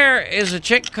that in there is a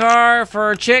chick car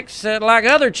for chicks that like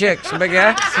other chicks, big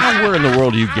guy. Now, where in the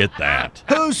world do you get that?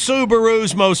 Who's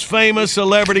Subaru's most famous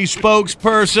celebrity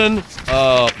spokesperson?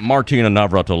 Martina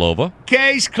Navratilova.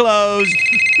 Case closed.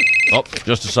 Oh,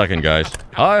 just a second, guys.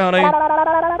 Hi, honey.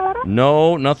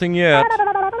 No, nothing yet.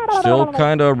 Still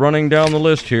kind of running down the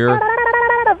list here.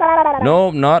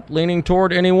 No, not leaning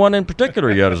toward anyone in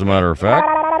particular yet, as a matter of fact.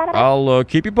 I'll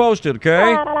keep you posted,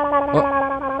 okay?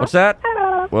 What's that?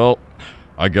 Well,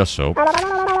 I guess so.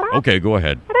 Okay, go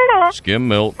ahead. Skim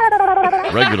milk,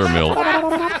 regular milk,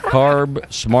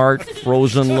 carb, smart,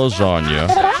 frozen lasagna.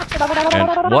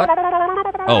 And what?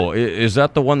 Oh, is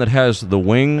that the one that has the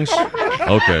wings?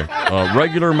 Okay.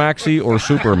 Regular Maxi or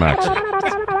Super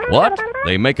Maxi? What?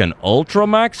 They make an Ultra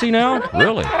Maxi now?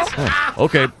 Really? Oh,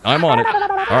 okay, I'm on it.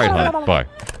 All right, hon. Bye.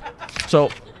 So,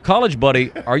 college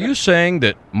buddy, are you saying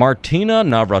that Martina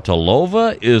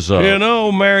Navratilova is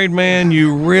a... married man,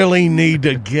 you really need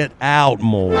to get out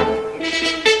more.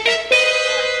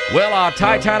 Will our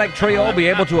Titanic trio be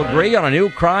able to agree on a new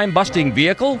crime-busting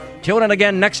vehicle? Tune in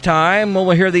again next time when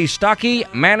we'll hear the stocky,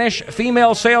 mannish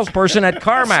female salesperson at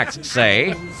CarMax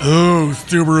say, "Ooh,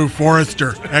 Subaru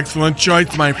Forester. Excellent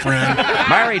choice, my friend."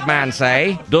 Married man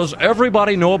say, "Does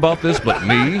everybody know about this but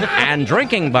me?" And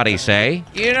drinking buddy say,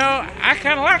 I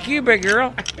kind of like you, big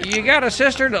girl. You got a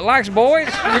sister that likes boys?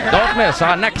 Don't miss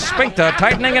our next Spinkta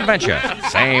tightening adventure.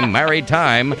 Same married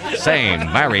time, same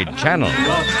married channel.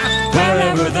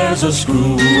 Wherever there's a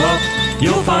screw-up,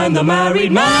 you'll find the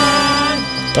Married Man.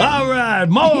 All right,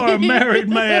 more Married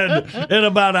Man in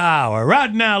about an hour.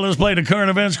 Right now, let's play the current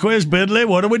events quiz. Bidley,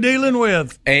 what are we dealing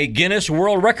with? A Guinness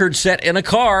World Record set in a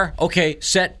car. Okay,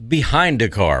 set behind a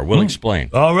car. We'll explain.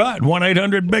 All right,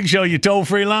 1-800-BIG-SHOW, your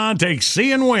toll-free line. Take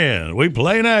C and win. We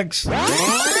play next.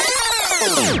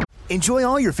 Enjoy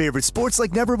all your favorite sports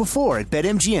like never before at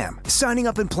BetMGM. Signing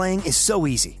up and playing is so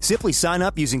easy. Simply sign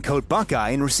up using code Buckeye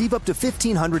and receive up to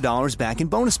 $1,500 back in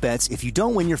bonus bets if you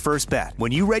don't win your first bet.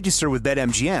 When you register with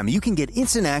BetMGM, you can get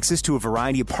instant access to a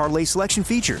variety of parlay selection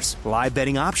features, live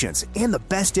betting options, and the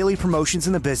best daily promotions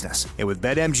in the business. And with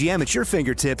BetMGM at your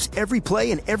fingertips, every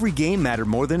play and every game matter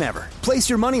more than ever. Place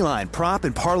your moneyline, prop,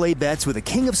 and parlay bets with the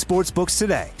king of sportsbooks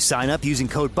today. Sign up using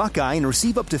code Buckeye and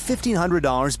receive up to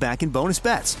 $1,500 back in bonus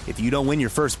bets if you don't win your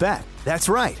first bet. That's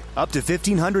right, up to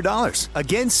 $1,500.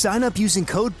 Again, sign up using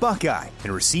code Buckeye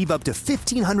and receive up to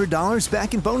 $1,500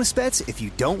 back in bonus bets if you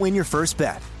don't win your first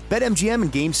bet. BetMGM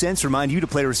and GameSense remind you to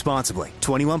play responsibly.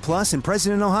 21 plus and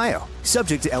present in Ohio.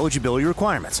 Subject to eligibility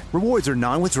requirements. Rewards are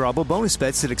non-withdrawable bonus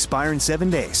bets that expire in 7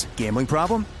 days. Gambling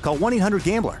problem? Call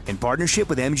 1-800-GAMBLER in partnership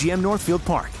with MGM Northfield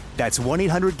Park. That's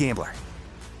 1-800-GAMBLER.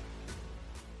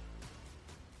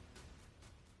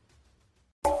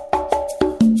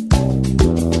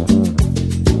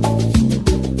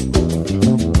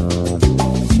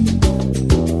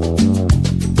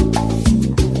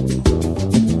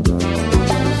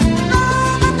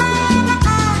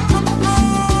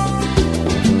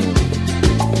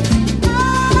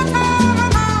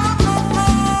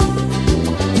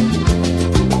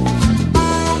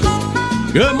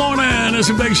 Good morning. It's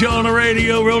a Big Show on the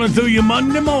radio rolling through you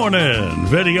Monday morning.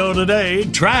 Video today,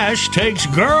 Trash Takes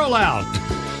Girl Out.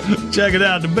 Check it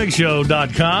out at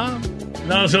thebigshow.com.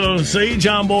 And also see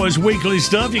John Boy's weekly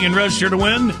stuff. You can register to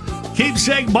win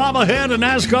keepsake bobblehead and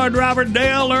NASCAR driver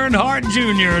Dale Earnhardt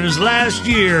Jr. in his last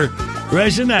year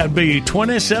Racing, that'd be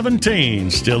 2017.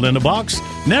 Still in the box,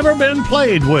 never been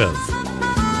played with.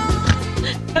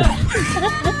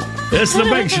 It's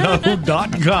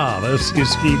thebigshow.com. Let's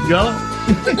just keep going.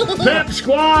 Pep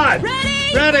Squad.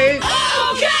 Ready?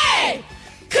 Okay!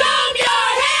 Comb your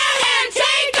hair and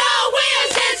take the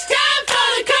wheels. It's time for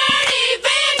the current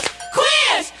events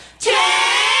quiz.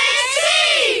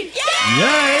 Tennessee!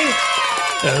 Yay!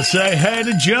 Let's say hey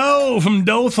to Joe from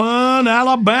Dothan,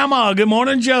 Alabama. Good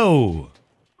morning, Joe.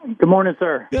 Good morning,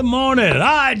 sir. Good morning. All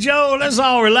right, Joe, let's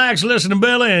all relax, listen to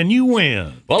Billy, and you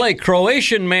win. Well, a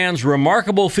Croatian man's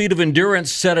remarkable feat of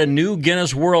endurance set a new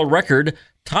Guinness World Record.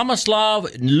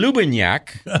 Tomislav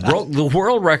Lubinjak broke the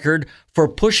world record for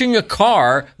pushing a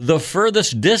car the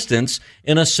furthest distance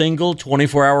in a single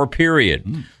 24-hour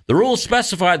period. The rules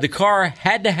specified the car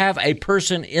had to have a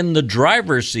person in the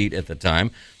driver's seat at the time,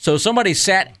 so somebody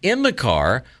sat in the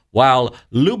car while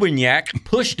Lubinjak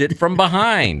pushed it from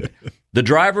behind. The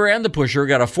driver and the pusher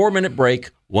got a 4-minute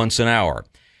break once an hour.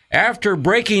 After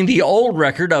breaking the old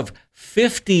record of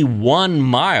 51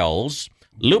 miles,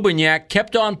 Lubinjak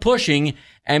kept on pushing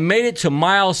and made it to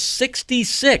mile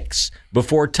 66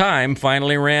 before time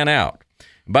finally ran out.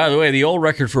 By the way, the old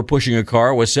record for pushing a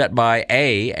car was set by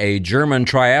A, German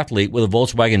triathlete with a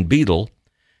Volkswagen Beetle,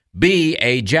 B,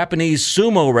 a Japanese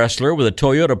sumo wrestler with a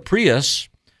Toyota Prius,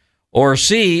 or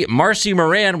C, Marcy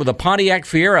Moran with a Pontiac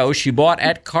Fiero she bought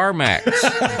at CarMax.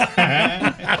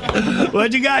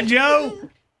 What you got, Joe?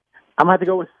 I'm going to have to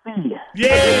go with C.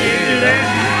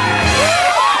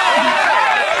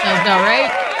 Sounds about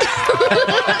right.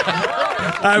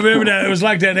 I remember that. It was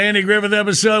like that Andy Griffith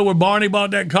episode where Barney bought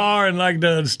that car and like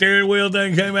the steering wheel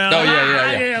thing came out. Oh,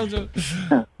 yeah.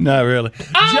 Not really.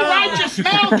 All right, you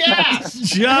smell gas.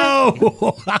 Joe,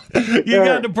 you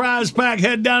got the prize pack.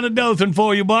 Head down to Dothan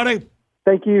for you, buddy.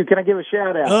 Thank you. Can I give a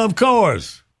shout out? Of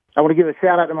course. I want to give a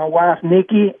shout out to my wife,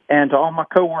 Nikki, and to all my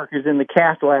coworkers in the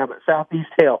cast lab at Southeast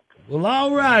Health. Well,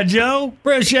 all right, Joe.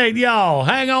 Appreciate y'all.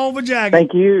 Hang on for Jackie.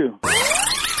 Thank you.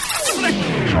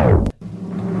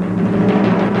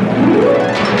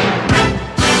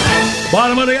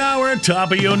 Bottom of the hour,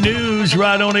 top of your news.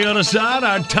 Right on the other side,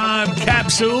 our time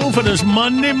capsule for this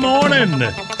Monday morning.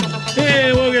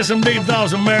 Yeah, we'll get some deep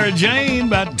thoughts from Mary Jane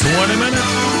about 20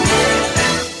 minutes.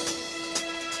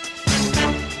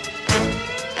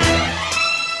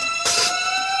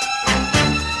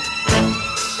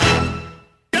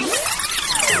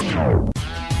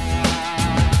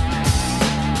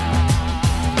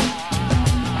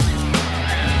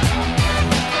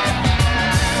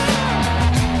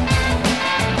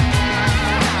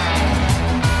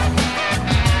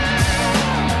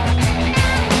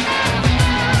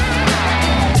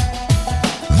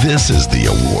 This is the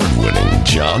award-winning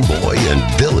John Boy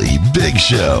and Billy Big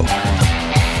Show.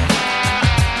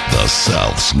 The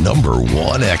South's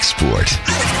 #1 export.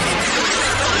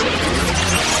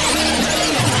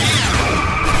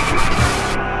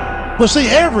 Well, see,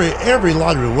 every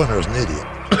lottery winner is an idiot.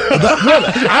 But really,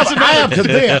 I am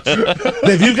convinced that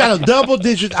if you've got a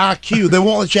double-digit IQ, they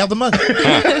won't let you have the money.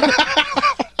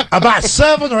 About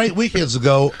 7 or 8 weekends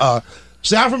ago,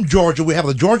 see, I'm from Georgia. We have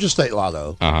the Georgia State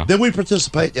Lotto. Then we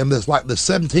participate in this, like the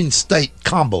 17-state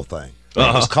combo thing.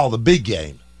 It's called the Big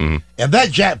Game. And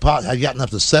that jackpot had gotten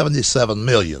up to $77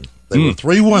 million. There were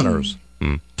 3 winners,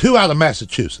 2 out of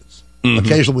Massachusetts.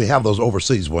 Occasionally we have those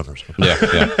overseas winners.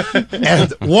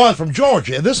 And 1 from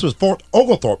Georgia. And this was Fort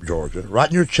Oglethorpe, Georgia,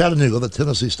 right near Chattanooga, the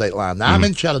Tennessee state line. Now, I'm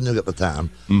in Chattanooga at the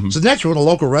time. So naturally, when a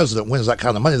local resident wins that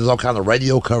kind of money, there's all kind of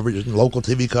radio coverage and local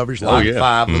TV coverage, Line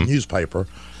 5, the newspaper.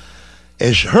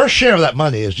 And her share of that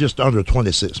money is just under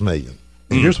 $26 million.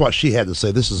 And here's what she had to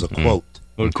say. This is a quote.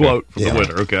 A quote from the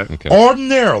winner. Okay.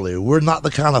 Ordinarily, we're not the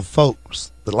kind of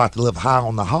folks that like to live high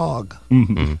on the hog.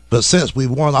 But since we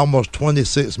won almost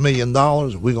 $26 million,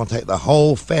 we're going to take the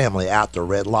whole family out to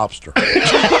Red Lobster.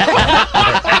 That's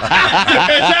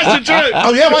the truth.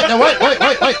 Oh, yeah,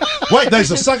 wait. There's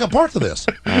a second part to this.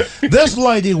 This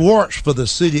lady works for the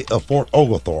city of Fort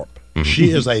Oglethorpe.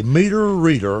 She is a meter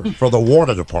reader for the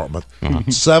water department,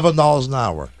 $7 an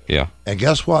hour. Yeah. And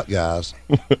guess what, guys?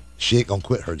 She ain't going to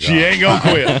quit her job. She ain't going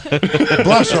to quit.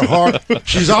 Bless her heart.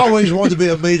 She's always wanted to be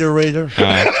a meter reader,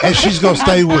 and she's going to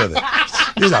stay with it.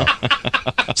 You know.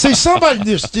 See, somebody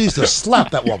just needs to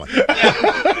slap that woman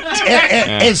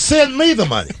and send me the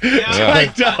money.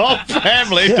 Take the whole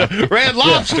family to Red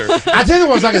Lobster. I tell you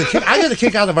what, I get a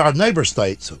kick out of our neighbor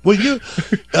states. Well, here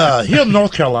in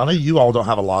North Carolina, you all don't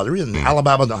have a lottery, and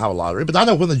Alabama don't have a lottery. But I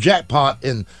know when the jackpot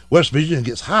in West Virginia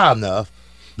gets high enough,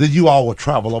 then you all will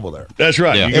travel over there. That's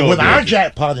right. Yeah. And when our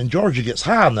jackpot in Georgia gets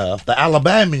high enough, the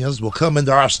Alabamians will come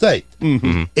into our state.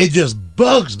 Mm-hmm. It just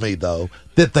bugs me, though,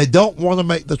 that they don't want to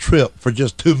make the trip for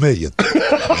just $2 million.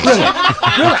 Really,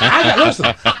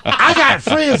 I got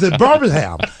friends in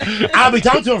Birmingham. I'll be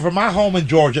talking to them from my home in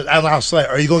Georgia, and I'll say,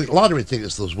 "Are you going to get lottery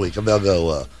tickets this week?" And they'll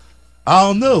go, "I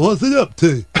don't know. What's it up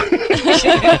to?"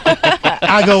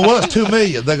 I go, "Well, it's $2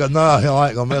 million." They go, "No, hell, I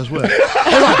ain't gonna mess with it."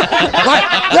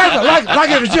 Like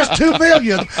if it's just $2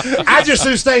 million, I just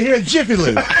should stay here in Jiffy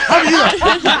Lube. I mean,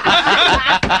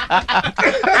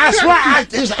 I swear,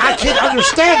 I can't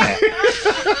understand that.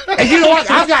 And you know what?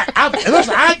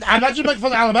 Listen, I'm not just making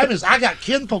fun of Alabamians. I got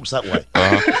kin folks that way.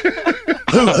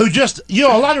 Who just,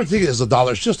 a lottery ticket is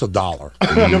 $1. It's just $1.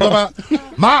 You know what I'm about?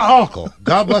 My uncle,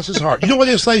 God bless his heart. You know what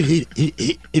he'll say?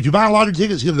 If you buy lottery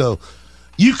tickets, he'll go,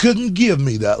 "You couldn't give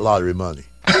me that lottery money.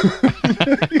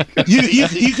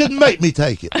 you couldn't make me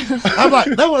take it." I'm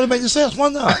like, "That wouldn't make any sense. Why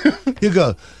not?" He'll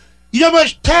go, "You know how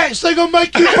much tax they gonna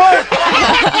make you pay?"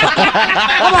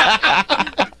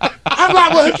 I'm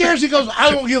like, "Well, who cares?" He goes,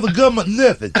 "I don't give the government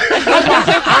nothing." I'm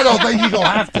like, "I don't think you're gonna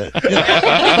have to."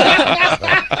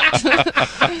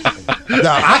 No,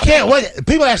 I can't wait.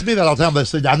 People ask me that all the time. They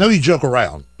say, "I know you joke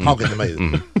around talking to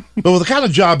me, but with the kind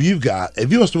of job you've got,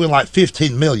 if you was to win like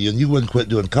 $15 million, you wouldn't quit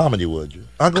doing comedy, would you?"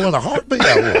 I go, "In a heartbeat,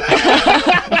 I would."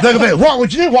 They go, "What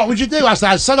would you do? What would you do?" I said,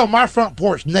 "I'd sit on my front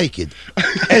porch naked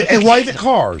and wave at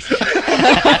cars."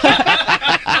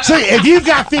 See, if you've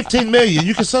got $15 million,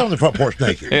 you can sit on the front porch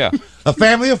naked. Yeah. A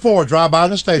family of 4 drive by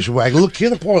in a station wagon. A little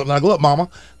kid will point at me, and I go, "Look, Mama,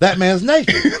 that man's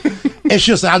naked." And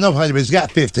she'll say, "I know, honey, but he's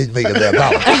got $15 million there."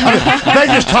 They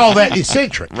just call that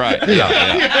eccentric. Right.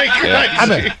 I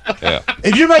mean,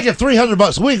 if you're making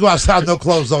 $300 a week, go outside, no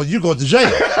clothes on, you're going to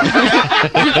jail.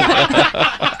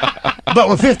 But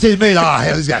with $15 million,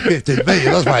 hell, he's got $15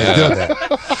 million. That's why he's doing that.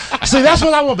 See, that's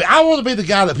what I want to be. I want to be the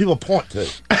guy that people point to.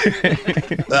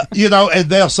 And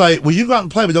they'll say, "Well, you go out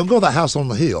and play, but don't go to that house on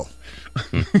the hill."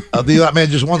 That man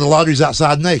just won the lotteries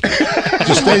outside naked.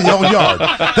 Just stay in your own yard.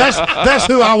 That's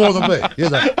who I want to be.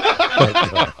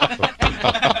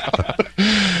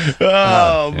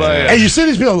 Oh, man. And you see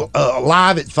these people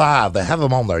live at 5. They have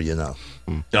them on there, and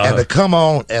they come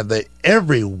on, and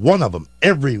every one of them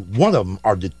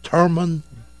are determined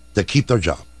to keep their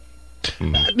job.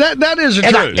 That is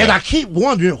true. And I keep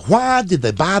wondering, why did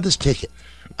they buy this ticket?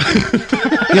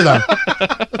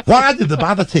 Why did they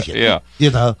buy the ticket? Yeah.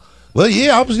 Well,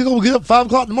 yeah, I was going to get up 5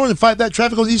 o'clock in the morning and fight that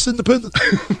traffic on East Independence.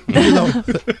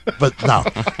 But no,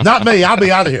 not me. I'll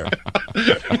be out of here.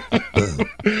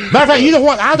 Matter of fact, you know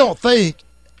what? I don't think,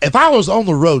 if I was on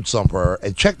the road somewhere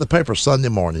and checked the paper Sunday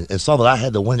morning and saw that I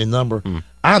had the winning number,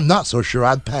 I'm not so sure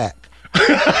I'd pack.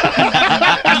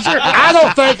 I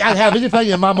don't think I'd have anything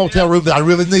in my motel room that I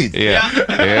really need. Yeah.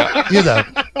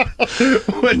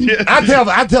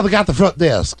 I'd tell the guy at the front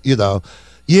desk,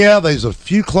 "Yeah, there's a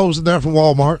few clothes in there from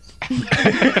Walmart.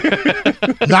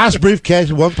 Nice briefcase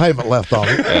with one payment left on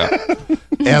it.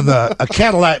 And a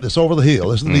Cadillac that's over the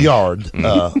hill. It's in the yard.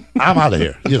 I'm out of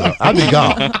here. I'd be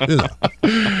gone.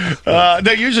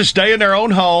 They usually stay in their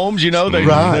own homes. They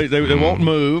won't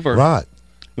move. Right.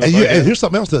 And here's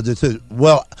something else to do, too.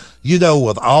 Well,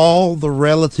 with all the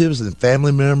relatives and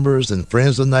family members and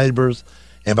friends and neighbors,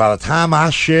 and by the time I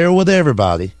share with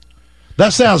everybody,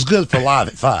 that sounds good for Live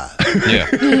at 5. Yeah.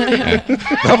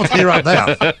 I'm going to tell you right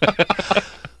now.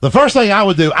 The first thing I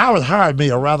would do, I would hire me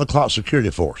a round-the-clock security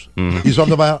force. You know what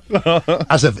I'm about?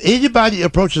 I said, if anybody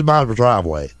approaches my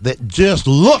driveway that just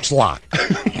looks like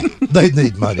they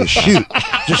need money, shoot.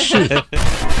 Just shoot.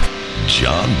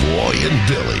 John Boy and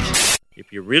Billy.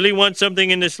 If you really want something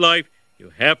in this life,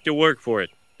 you have to work for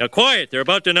it. Now, quiet. They're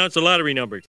about to announce the lottery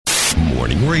numbers.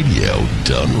 Morning radio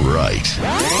done right.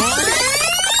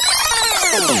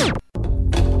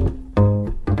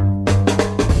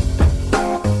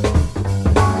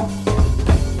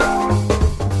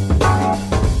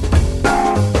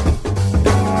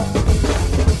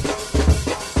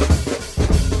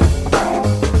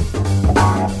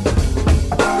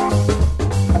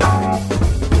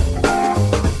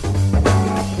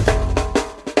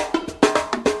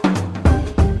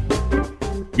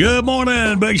 Good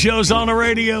morning. Big Show's on the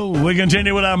radio. We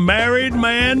continue with our Married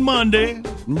Man Monday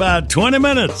in about 20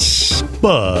 minutes.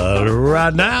 But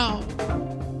right now.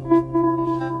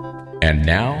 And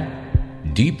now,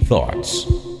 Deep Thoughts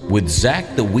with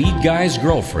Zach the Weed Guy's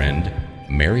girlfriend,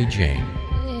 Mary Jane.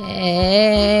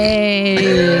 Hey.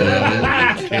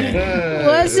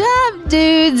 What's up,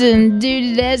 dudes and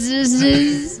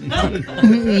dudesses?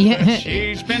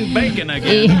 She's been baking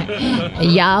again.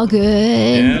 Y'all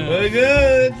good? Yeah, we're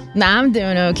good. I'm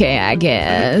doing okay, I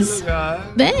guess.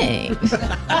 Thanks.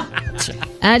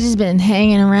 I just been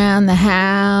hanging around the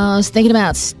house, thinking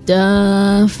about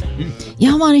stuff.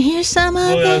 Y'all want to hear some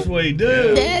of it? That's what we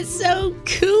do. That's so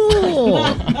cool.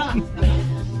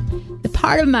 The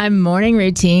part of my morning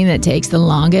routine that takes the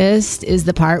longest is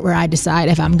the part where I decide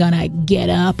if I'm gonna get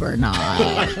up or not. You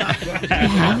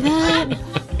have that?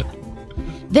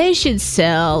 They should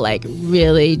sell like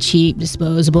really cheap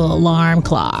disposable alarm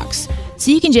clocks,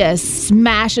 so you can just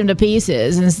smash them to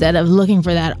pieces instead of looking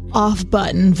for that off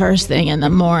button first thing in the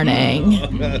morning.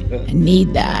 I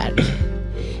need that.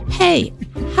 Hey,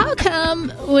 how come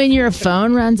when your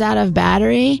phone runs out of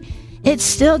battery, it's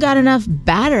still got enough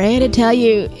battery to tell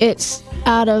you it's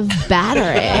out of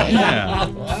battery? Yeah.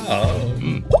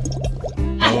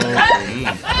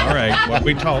 All right. What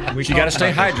we talk. You got to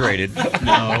stay hydrated.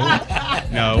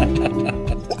 No.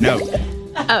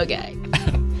 Okay.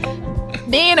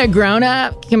 Being a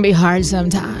grown-up can be hard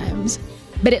sometimes,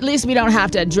 but at least we don't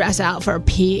have to dress out for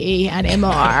PE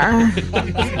anymore.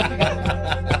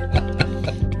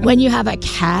 When you have a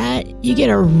cat, you get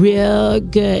real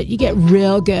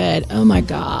good. Oh my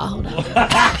God.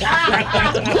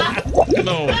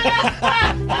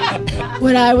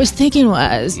 What I was thinking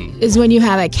is when you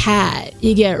have a cat,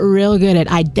 you get real good at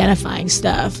identifying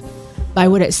stuff by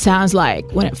what it sounds like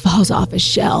when it falls off a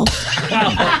shelf.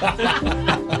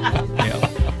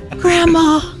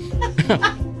 Grandma.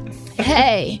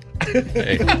 Hey.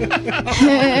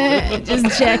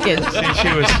 Just checking.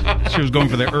 She was going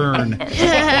for the urn.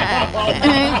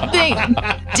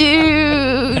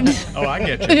 Dude. Oh, I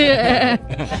get you.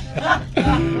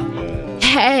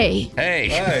 Hey.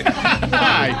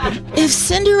 Hi. If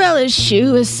Cinderella's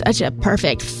shoe is such a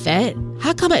perfect fit,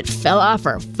 how come it fell off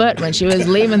her foot when she was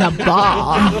leaving the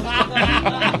ball?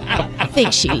 I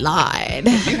think she lied.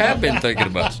 You have been thinking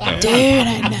about stuff. Dude,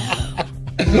 I know.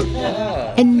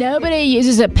 And nobody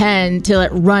uses a pen till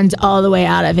it runs all the way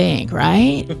out of ink,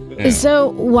 right? Yeah. So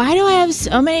why do I have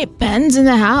so many pens in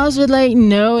the house with like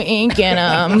no ink in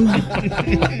them?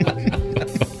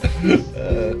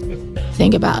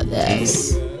 Think about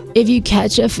this. If you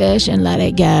catch a fish and let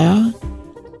it go,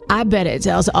 I bet it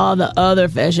tells all the other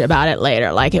fish about it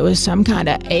later, like it was some kind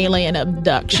of alien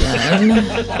abduction.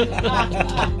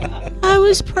 I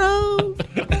was probed.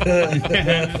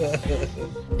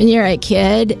 When you're a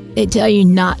kid, they tell you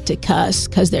not to cuss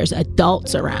because there's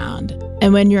adults around.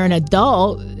 And when you're an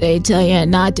adult, they tell you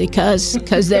not to cuss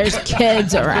because there's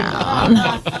kids around.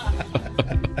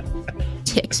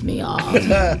 Ticks me off.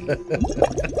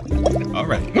 All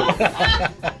right.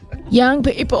 Young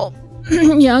people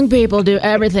do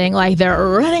everything like they're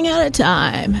running out of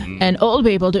time. And old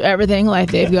people do everything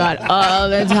like they've got all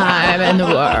the time in the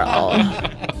world.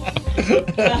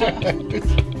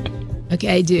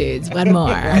 Okay, dudes, one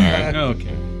more. Okay.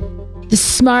 The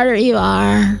smarter you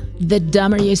are, the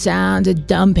dumber you sound to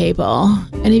dumb people.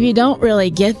 And if you don't really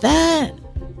get that,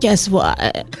 guess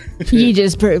what? You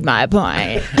just proved my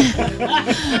point.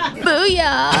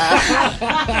 Booyah!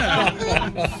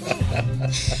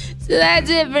 So that's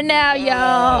it for now,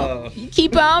 y'all. You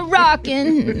keep on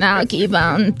rocking, and I'll keep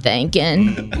on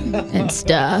thinking and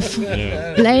stuff.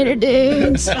 Later,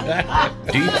 dudes.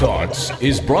 Deep Thoughts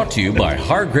is brought to you by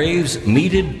Hargrave's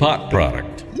Meated Pot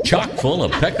Product. Chock full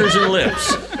of peckers and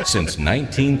lips since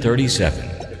 1937.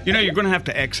 You know, you're going to have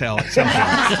to exhale at some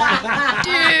point.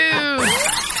 Dude!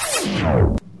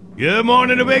 Good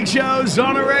morning, the Big Show's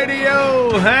on the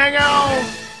radio. Hang on.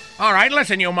 All right,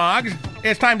 listen, you mugs.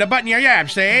 It's time to button your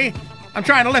yaps, see? I'm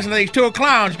trying to listen to these two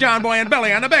clowns, John Boy and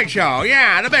Billy, on The Big Show.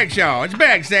 Yeah, The Big Show. It's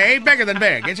big, see? Bigger than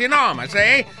big. It's enormous,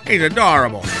 see? He's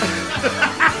adorable.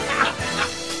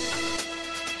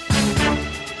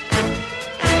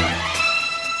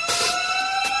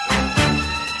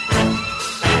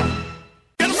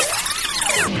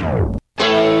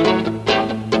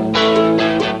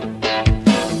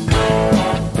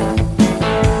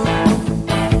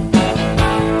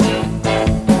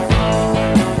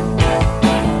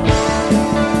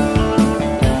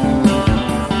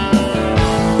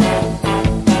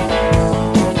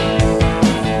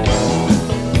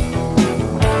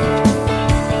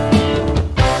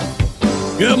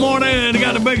 Good morning.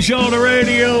 Got the Big Show on the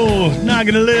radio.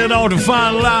 Knocking the lid off the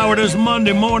final hour of this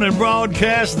Monday morning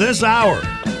broadcast. This hour,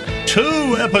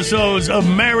 2 episodes of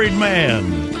Married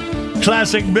Man.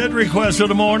 Classic bit request of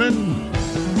the morning.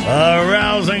 A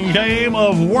rousing game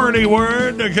of Wordy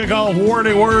Word to kick off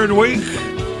Wordy Word Week.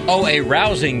 Oh, a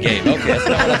rousing game. Okay, that's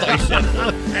not what I thought you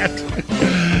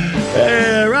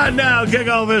said. Right now, kick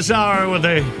off this hour with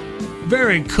a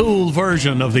very cool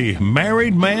version of the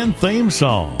Married Man theme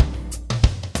song.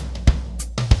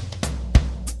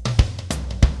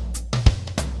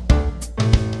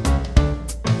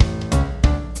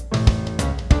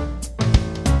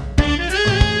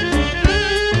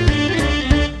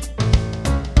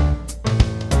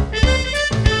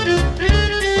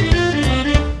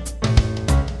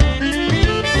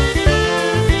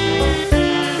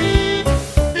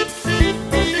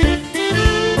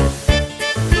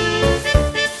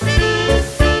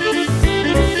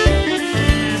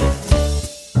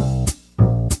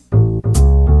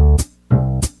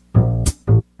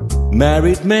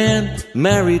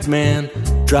 Married man,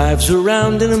 drives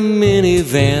around in a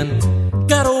minivan.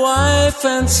 Got a wife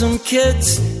and some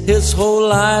kids, his whole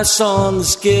life's on the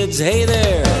skids. Hey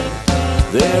there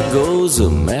goes a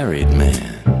married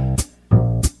man.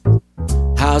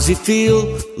 How's he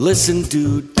feel? Listen,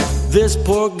 dude, this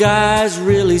poor guy's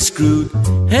really screwed.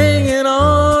 Hanging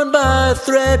on by a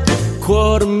thread,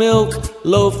 quart of milk,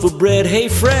 loaf of bread. Hey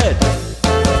Fred,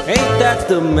 ain't that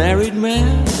the married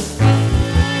man?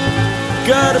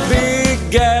 Got a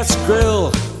big gas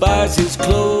grill, buys his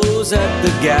clothes at the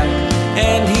Gap,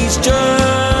 and he's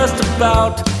just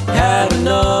about had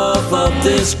enough of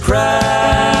this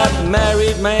crap.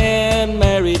 Married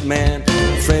man,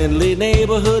 friendly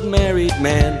neighborhood married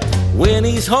man. When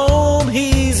he's home,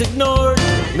 he's ignored.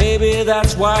 Maybe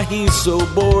that's why he's so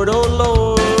bored. Oh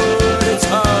Lord, it's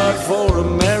hard for a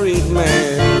married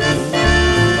man.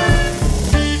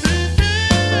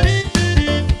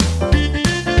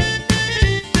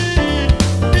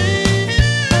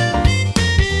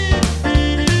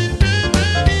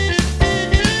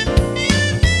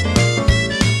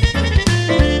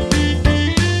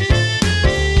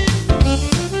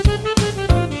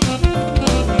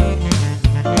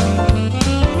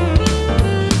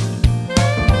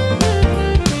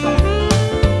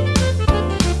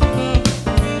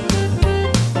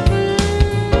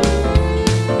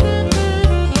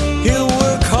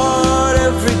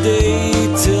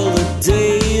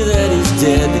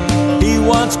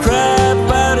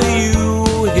 Crap out of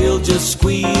you, he'll just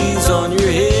squeeze on your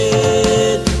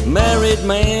head. Married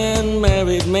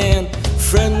man,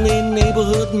 friendly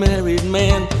neighborhood married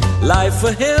man. Life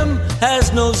for him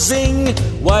has no zing.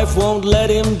 Wife won't let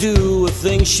him do a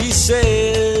thing she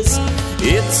says.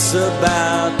 It's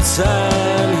about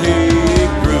time he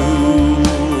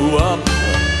grew up.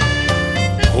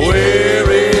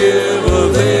 Wherever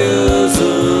there's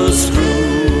a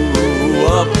screw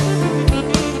up,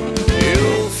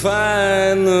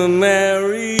 find the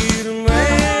married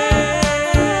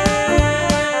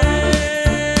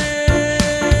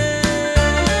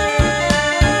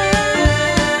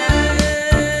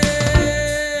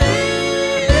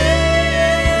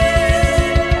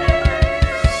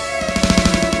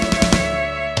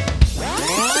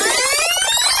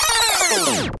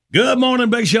Good morning,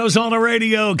 Big Show's on the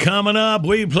radio. Coming up,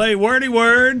 we play Wordy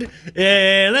Word.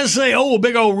 And let's say,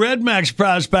 big old Red Max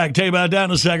prize pack. Tell you about that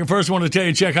in a second. First, I want to tell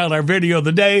you, check out our video of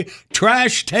the day.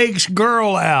 Trash takes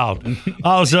girl out.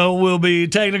 Also, we'll be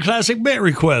taking a classic bit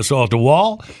request off the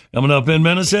wall. Coming up in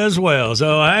minutes as well.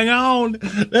 So hang on.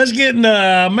 Let's get in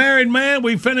Married Man.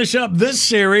 We finish up this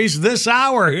series this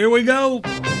hour. Here we go.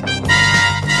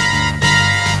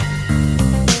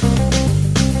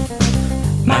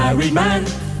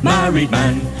 Married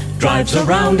man, drives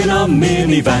around in a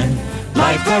minivan.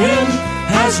 Life for him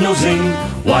has no zing.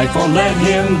 Wife won't let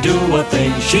him do a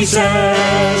thing she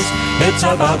says. It's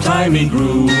about time he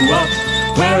grew up.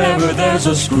 Wherever there's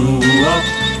a screw up,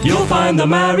 you'll find the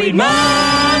married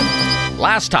man.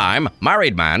 Last time,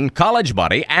 married man, college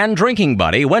buddy, and drinking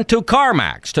buddy went to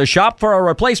CarMax to shop for a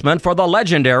replacement for the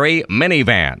legendary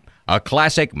minivan. A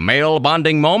classic male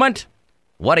bonding moment?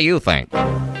 What do you think?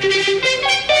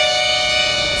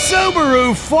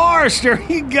 Subaru Forester,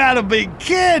 you gotta be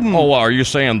kidding. Oh, are you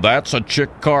saying that's a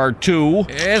chick car, too?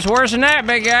 It's worse than that,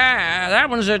 big guy. That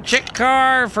one's a chick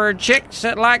car for chicks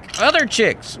that like other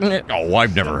chicks. Oh,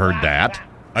 I've never heard that.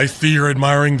 I see you're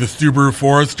admiring the Subaru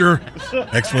Forester.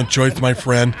 Excellent choice, my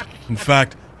friend. In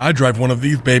fact, I drive one of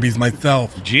these babies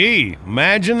myself. Gee,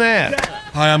 imagine that.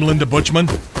 Hi, I'm Linda Butchman,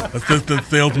 assistant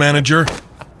sales manager.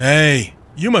 Hey,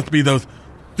 you must be those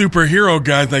superhero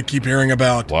guys I keep hearing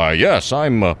about. Why, yes,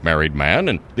 I'm a married man,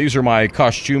 and these are my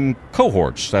costume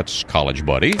cohorts. That's college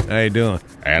buddy. How you doing?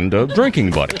 And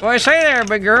drinking buddy. Why, say there,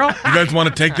 big girl. You guys want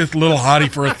to take this little hottie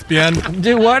for a spin?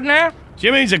 Do what now?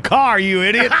 Jimmy's a car, you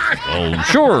idiot. Oh,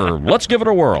 sure. Let's give it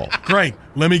a whirl. Great.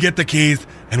 Let me get the keys,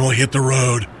 and we'll hit the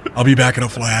road. I'll be back in a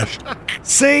flash.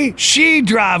 See? She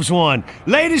drives one.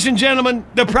 Ladies and gentlemen,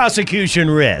 the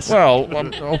prosecution rests. Well,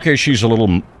 okay, she's a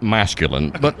little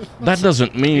masculine, but that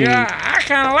doesn't mean... Yeah, I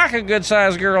kind of like a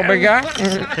good-sized girl, big guy.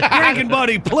 Drinking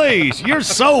buddy, please. You're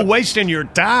so wasting your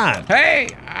time. Hey,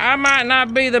 I might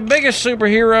not be the biggest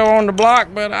superhero on the block,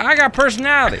 but I got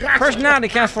personality. Personality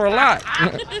counts for a lot.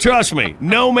 Trust me,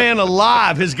 no man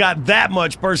alive has got that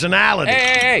much personality.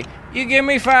 Hey, you give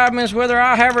me 5 minutes with her,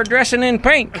 I'll have her dressing in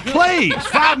pink. Please,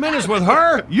 5 minutes with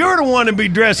her? You're the one to be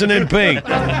dressing in pink.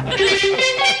 A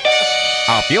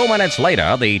few minutes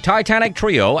later, the Titanic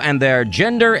trio and their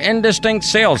gender-indistinct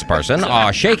salesperson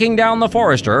are shaking down the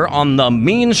Forester on the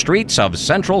mean streets of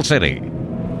Central City.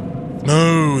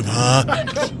 Smooth, huh?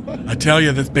 I tell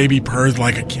you, this baby purrs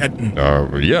like a kitten.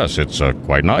 Yes, it's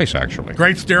quite nice, actually.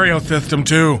 Great stereo system,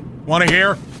 too. Want to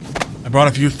hear? I brought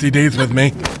a few CDs with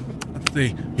me. Let's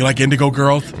see. You like Indigo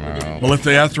Girls?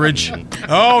 Melissa Etheridge?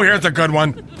 Oh, here's a good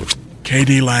one.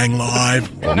 K.D. Lang live.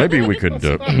 Well, maybe we could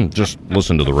just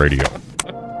listen to the radio.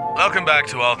 Welcome back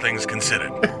to All Things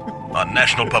Considered on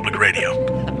National Public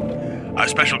Radio. Our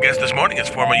special guest this morning is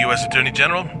former U.S. Attorney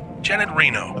General Janet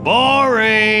Reno.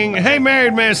 Boring. Hey,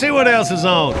 married man, see what else is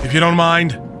on. If you don't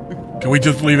mind, can we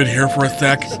just leave it here for a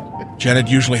sec? Janet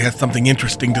usually has something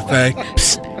interesting to say.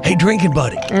 Psst. Hey, drinking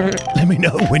buddy, let me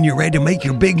know when you're ready to make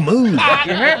your big move.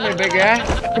 You hurt me, big guy.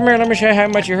 Come here, let me show you how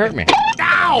much you hurt me.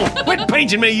 Ow! Quit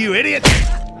pinching me, you idiot.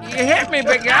 You hit me,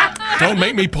 big guy. Don't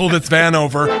make me pull this van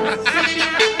over.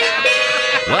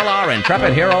 Will our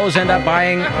intrepid heroes end up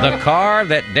buying the car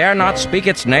that dare not speak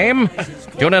its name?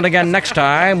 Tune in again next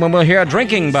time when we'll hear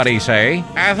Drinking Buddy say,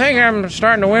 I think I'm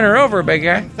starting to win her over, big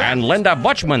guy. And Linda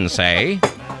Butchman say,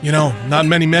 you know, not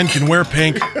many men can wear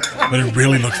pink, but it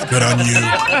really looks good on you.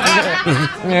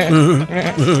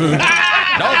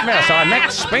 Don't miss our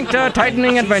next sphincter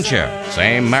tightening adventure.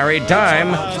 Same married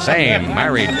time, same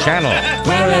married channel.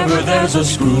 Wherever there's a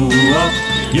screw-up,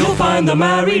 you'll find the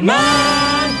married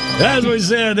man. As we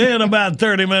said, in about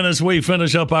 30 minutes, we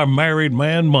finish up our Married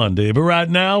Man Monday. But right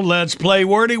now, let's play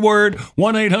Wordy Word.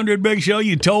 1-800-BIG-SHOW,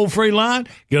 you toll-free line.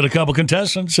 Get a couple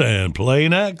contestants and play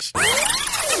next.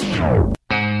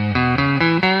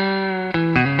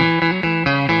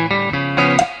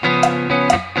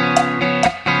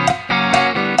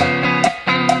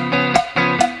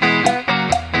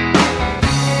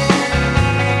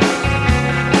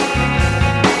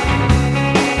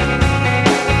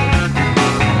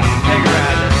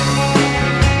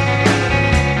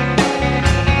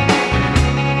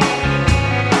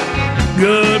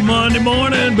 Good Monday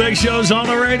morning. Big Show's on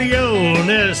the radio. And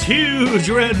this huge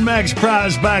Red Max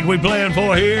prize pack we playing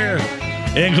for here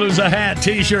includes a hat,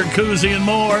 t-shirt, koozie, and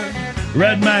more.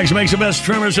 Red Max makes the best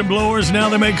trimmers and blowers. Now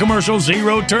they make commercial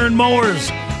zero-turn mowers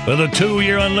with a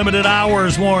 2-year unlimited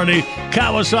hours warranty,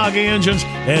 Kawasaki engines,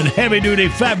 and heavy-duty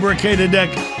fabricated deck.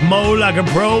 Mow like a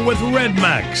pro with Red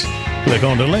Max. Click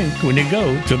on the link when you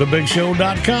go to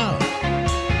thebigshow.com.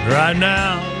 Right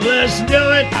now, let's do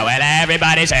it. Well,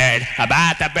 everybody's heard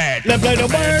about the bird. Let's play the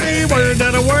wordy word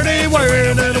and a wordy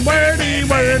word and a wordy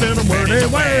word and a wordy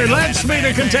word. Let's meet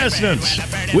the contestants.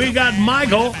 We got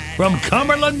Michael from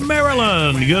Cumberland,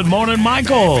 Maryland. Good morning,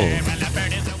 Michael.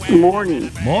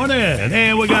 Morning. Morning.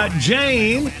 And we got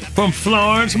Jane from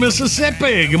Florence,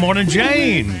 Mississippi. Good morning,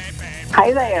 Jane.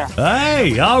 Hi there.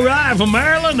 Hey, all right, from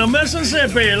Maryland to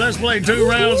Mississippi. Let's play 2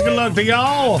 rounds. Good luck to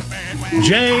y'all.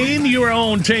 Jane, you are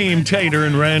on Team Tater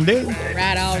and Randy.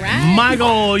 Right, all right.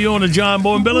 Michael, you're on the John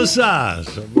Boy and Billy size.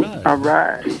 All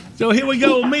right. So here we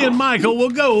go. Me and Michael will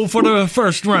go for the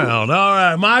first round. All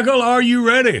right, Michael, are you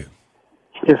ready?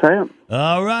 Yes, I am.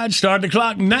 All right, start the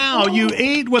clock now. You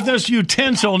eat with this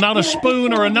utensil, not a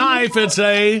spoon or a knife. It's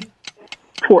a...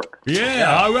 fork.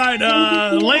 Yeah, all right.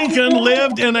 Lincoln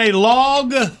lived in a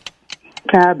log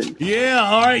cabin. Yeah,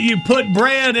 all right. You put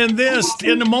bread in this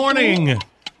in the morning.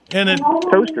 In a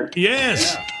toaster.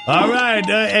 Yes. All right.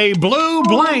 A blue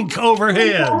blank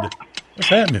overhead. What's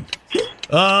happening?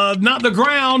 Not the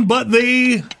ground, but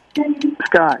the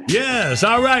sky. Yes.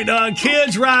 All right.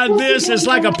 Kids ride this. It's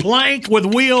like a plank with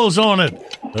wheels on it.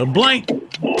 A blank.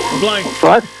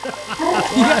 What?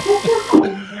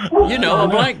 You know, a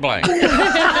blank. Michael,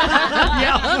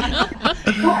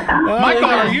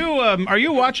 are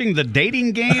you watching The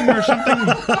Dating Game or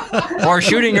something? Or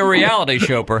shooting a reality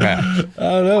show, perhaps?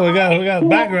 Oh no, we got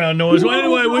background noise. Well,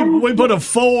 anyway, we put a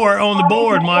 4 on the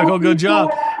board, Michael. Good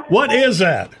job. What is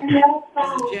that?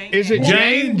 Is it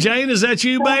Jane? Jane, is that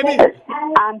you, baby?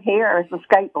 I'm here. It's a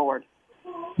skateboard.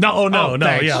 No,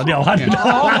 thanks.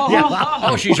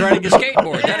 Oh, she's riding a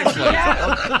skateboard. That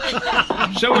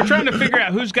explains. So we're trying to figure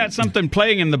out who's got something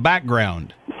playing in the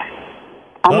background.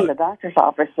 I'm in the doctor's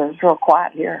office, so it's real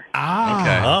quiet here.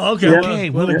 Okay.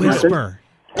 We'll whisper.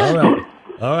 All right.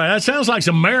 All right. That sounds like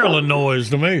some Maryland noise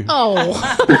to me. Oh.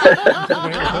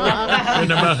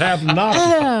 And about half the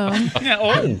nostrils.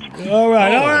 All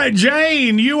right,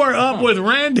 Jane, you are up with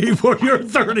Randy for your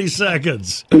 30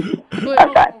 seconds.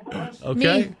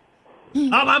 Okay.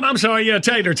 I'm sorry. Yeah,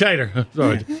 Tater.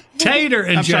 Sorry. Tater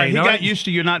and I'm sorry, Jane. he all got right? used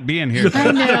to you not being here.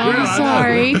 I know. I'm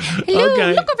sorry. Hello,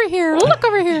 Okay. look over here. Look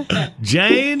over here.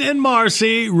 Jane and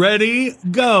Marcy, ready,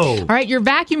 go. All right, your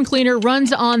vacuum cleaner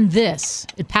runs on this.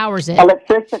 It powers it.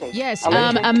 Electricity. Yes.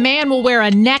 A man will wear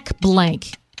a neck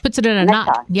blank. Puts it in a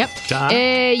knot. Yep.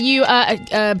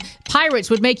 Pirates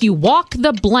would make you walk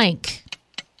the blank.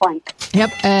 Blank.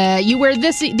 Yep. You wear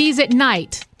these at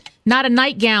night. Not a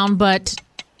nightgown, but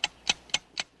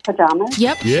pajamas.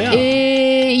 Yep. Yeah.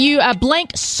 A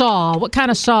blank saw. What kind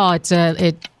of saw? It's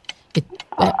a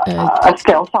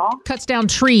scale saw. Cuts down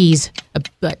trees.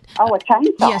 But a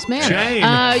chainsaw. Yes, ma'am. Chain.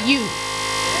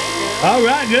 All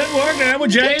right, good work there with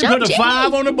Jane. Good job, Put a Jane.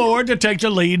 5 on the board to take the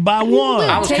lead by 1.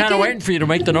 I was kind of waiting for you to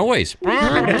make the noise.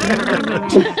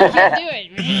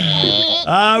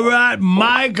 All right,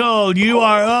 Michael, you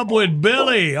are up with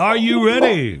Billy. Are you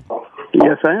ready?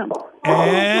 Yes, I am.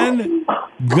 And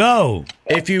go.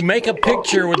 If you make a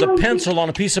picture with a pencil on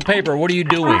a piece of paper, what are you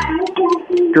doing?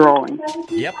 Drawing.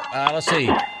 Yep. Let's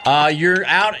see. You're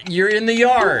out. You're in the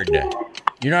yard.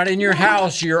 You're not in your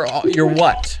house. You're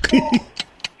what?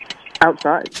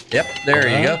 Outside. Yep. There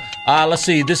you go. Let's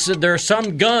see. There are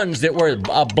some guns that were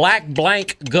black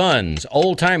blank guns,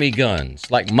 old timey guns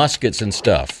like muskets and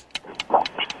stuff.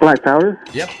 Black powder.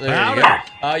 Yep. There you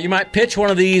go. You might pitch one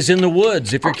of these in the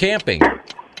woods if you're camping.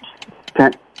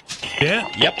 Yeah.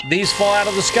 Yep. These fall out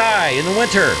of the sky in the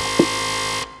winter.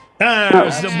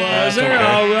 There's the buzzer.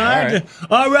 Okay.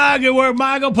 All right. Good work,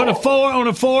 Michael. Put a 4 on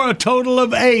a 4, a total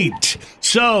of 8.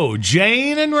 So,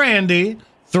 Jane and Randy,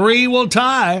 3 will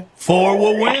tie, 4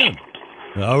 will win.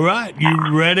 All right.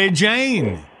 You ready,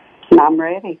 Jane? I'm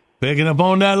ready. Picking up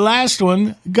on that last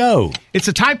one, go. It's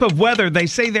a type of weather. They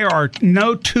say there are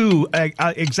no two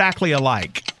exactly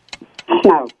alike.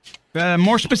 Snow.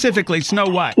 More specifically, snow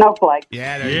what? Snowflake.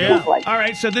 Yeah, there you go. All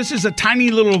right, so this is a tiny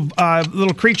little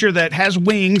creature that has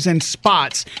wings and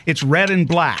spots. It's red and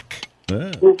black.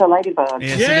 It's a ladybug.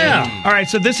 Yes, it is. All right,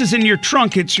 so this is in your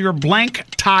trunk. It's your blank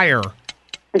tire.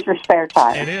 It's your spare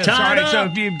tire. It is. All right, so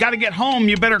if you've got to get home,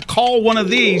 you better call one of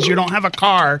these. You don't have a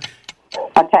car.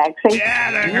 A taxi.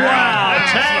 Yeah, there you go. Wow,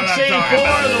 taxi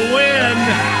for the win.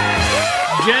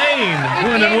 Jane,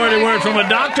 winning word from a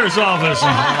doctor's office.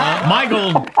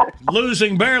 Michael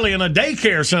losing barely in a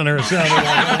daycare center. It sounded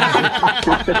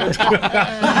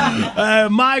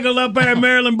like. Michael up there in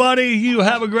Maryland, buddy, you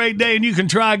have a great day, and you can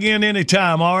try again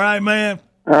anytime. All right, man?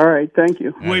 All right, thank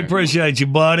you. We appreciate you,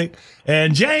 buddy.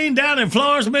 And Jane down in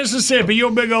Florence, Mississippi,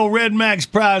 your big old Red Max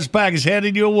prize pack is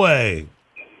headed your way.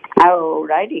 All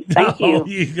righty, thank you.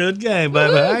 Good game,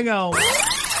 baby. Hang on.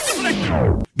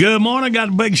 Good morning. Got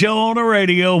a big show on the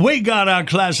radio. We got our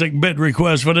classic bit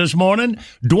request for this morning.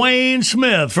 Dwayne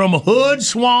Smith from Hood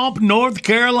Swamp, North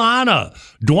Carolina.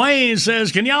 Dwayne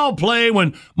says, can y'all play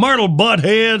when Myrtle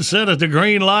Butthead sat at the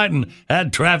green light and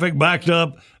had traffic backed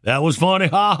up? That was funny.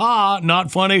 Ha ha.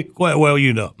 Not funny. Well,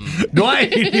 you know.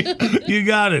 Dwayne, you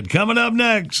got it. Coming up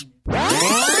next.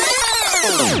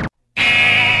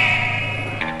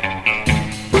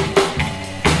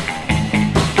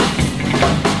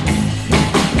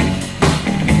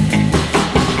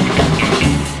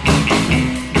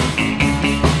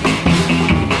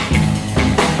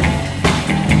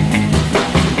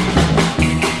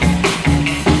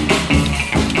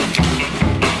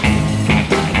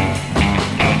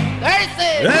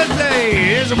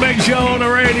 Here's a big show on the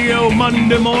radio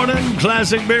Monday morning.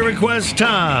 Classic beer request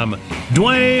time.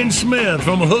 Dwayne Smith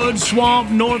from Hood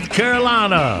Swamp, North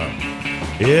Carolina.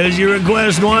 Here's your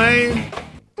request, Dwayne.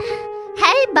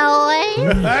 Hey,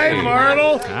 boys. Hey,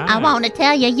 Myrtle. I want to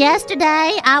tell you,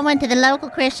 yesterday I went to the local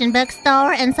Christian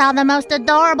bookstore and saw the most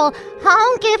adorable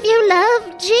Honk If You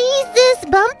Love Jesus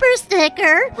bumper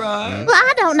sticker. Right. Well,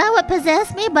 I don't know what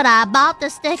possessed me, but I bought the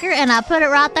sticker and I put it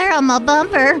right there on my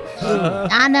bumper.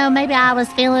 I know maybe I was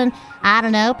feeling, I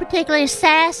don't know, particularly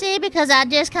sassy because I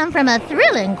just come from a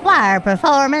thrilling choir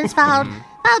performance followed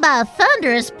by a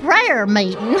thunderous prayer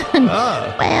meeting.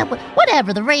 Well,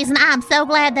 whatever the reason, I'm so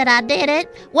glad that I did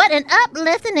it. What an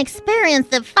uplifting experience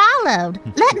that followed.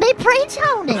 Let me preach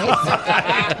on it.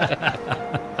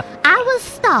 I was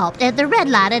stopped at the red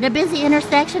light at a busy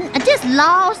intersection, just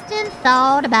lost in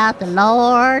thought about the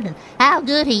Lord and how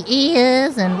good He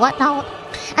is and whatnot.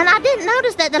 And I didn't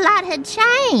notice that the light had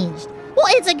changed. Well,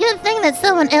 it's a good thing that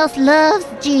someone else loves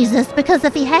Jesus, because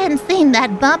if he hadn't seen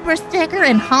that bumper sticker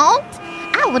and honked,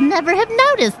 I would never have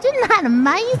noticed. Isn't that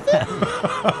amazing?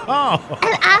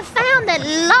 And I found that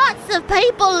lots of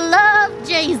people love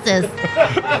Jesus.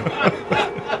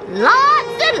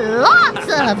 Lots and lots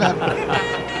of them.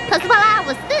 Because while I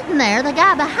was sitting there, the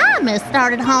guy behind me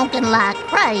started honking like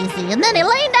crazy. And then he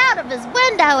leaned out of his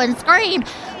window and screamed,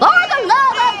 "For the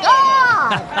love of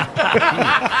God!"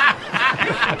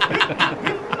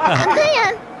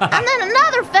 And then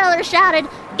another feller shouted,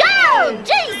 "Go,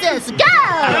 Jesus, go!"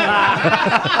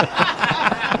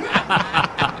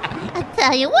 I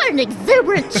tell you, what an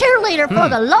exuberant cheerleader for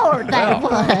the Lord they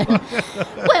was.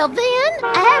 Well, then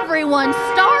everyone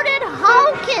started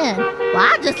honking. Well,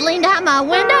 I just leaned out my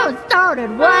window and started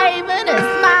waving and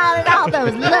smiling at all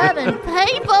those loving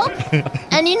people.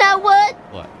 And you know what?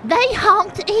 They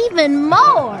honked even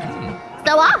more.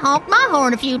 So I honked my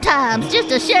horn a few times just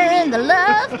to share in the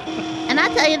love. And I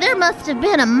tell you, there must have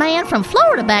been a man from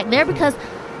Florida back there, because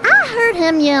I heard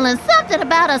him yelling something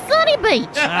about a sunny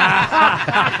beach.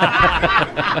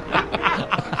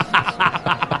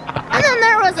 And then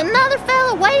there was another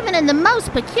fella waving in the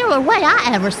most peculiar way I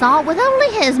ever saw, with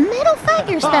only his middle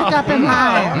finger stuck up in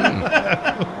my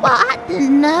air. Well, I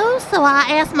didn't know, so I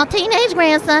asked my teenage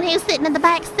grandson, he was sitting in the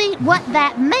back seat, what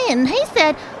that meant. He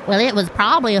said, well, it was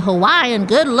probably a Hawaiian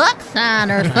good luck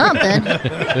sign or something.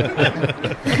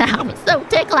 I was so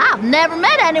tickled. I've never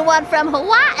met anyone from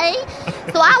Hawaii.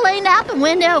 So I leaned out the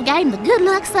window, gave him the good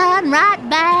luck sign right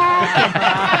back.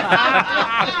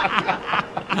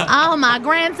 Oh, my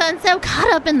grandson, so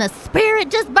caught up in the spirit,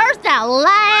 just burst out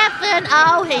laughing.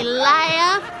 Oh, he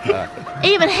laughed.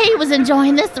 Even he was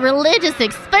enjoying this religious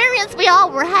experience we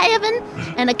all were having.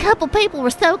 And a couple people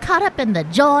were so caught up in the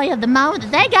joy of the moment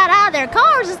that they got out of their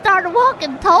cars and started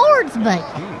walking towards me.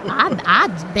 I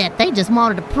bet they just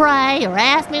wanted to pray or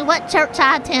ask me what church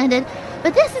I attended.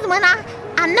 But this is when I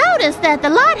noticed that the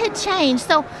light had changed,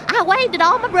 so I waved at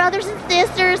all my brothers and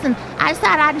sisters, and I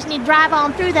decided I just need to drive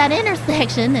on through that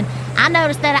intersection, and I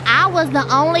noticed that I was the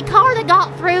only car that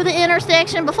got through the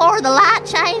intersection before the light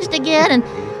changed again, and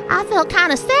I felt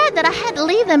kind of sad that I had to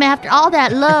leave them after all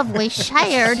that love we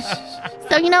shared.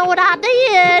 So you know what I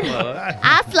did?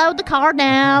 I slowed the car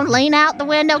down, leaned out the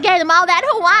window, gave them all that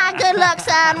Hawaiian good luck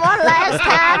sign one last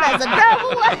time as I drove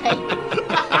away.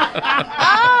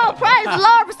 Oh, praise the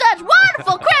Lord for such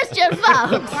wonderful Christian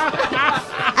folks.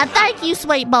 And thank you,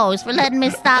 sweet boys, for letting me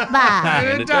stop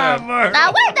by. Good job, Mark.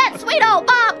 Now, where'd that sweet old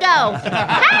Bob go?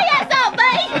 Hey, S.O.B.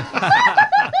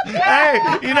 Hey,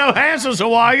 you know Hansel's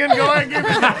Hawaiian. Go ahead and give me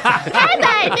that. Hey,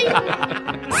 baby.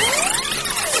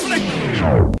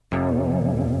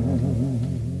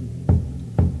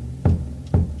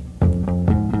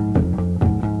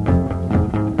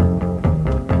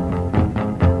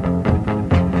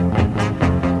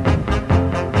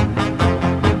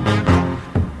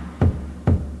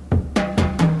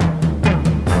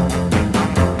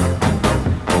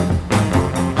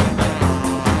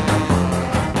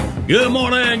 Good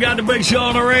morning. Got the Big Show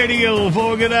on the radio.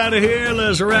 Before we get out of here,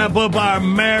 let's wrap up our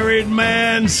Married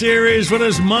Man series for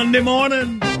this Monday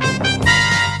morning.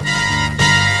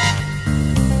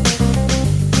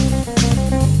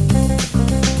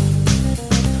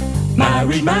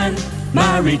 Married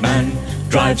man,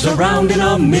 drives around in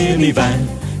a minivan.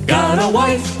 Got a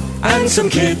wife and some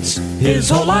kids, his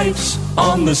whole life's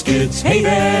on the skids. Hey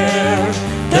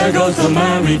there goes the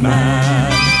married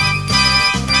man.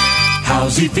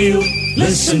 How's he feel?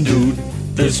 Listen, dude,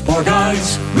 this poor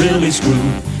guy's really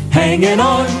screwed. Hanging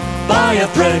on by a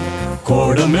thread,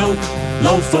 quart of milk,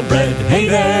 loaf of bread. Hey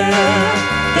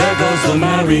there goes the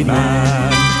married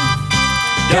man.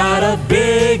 Got a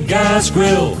big gas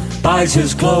grill, buys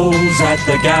his clothes at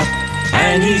the Gap,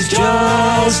 and he's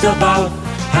just about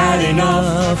had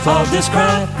enough of this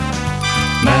crap.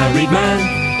 Married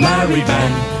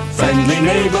man, friendly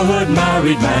neighborhood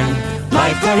married man.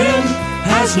 Life for him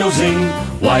has no zing.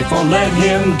 Wife won't let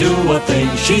him do a thing.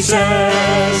 She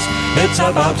says it's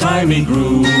about time he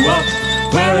grew up.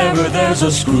 Wherever there's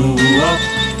a screw up,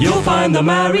 you'll find the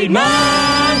married man.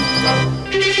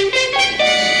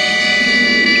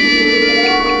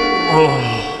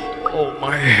 Oh,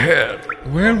 my head.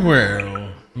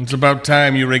 Well. It's about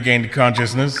time you regained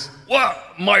consciousness. What?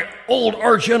 My old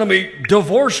archenemy,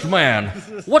 divorced man.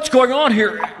 What's going on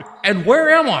here? And where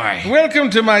am I?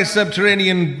 Welcome to my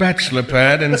subterranean bachelor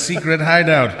pad and secret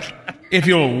hideout. If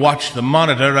you'll watch the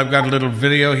monitor, I've got a little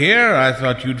video here I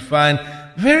thought you'd find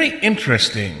very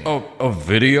interesting. Oh, a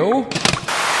video?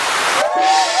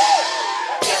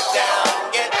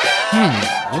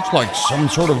 Looks like some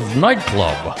sort of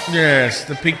nightclub. Yes,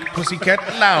 the Pink Pussycat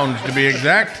Lounge, to be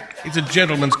exact. It's a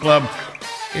gentleman's club.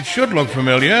 It should look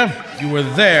familiar. You were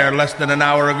there less than an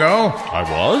hour ago. I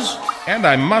was? And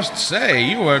I must say,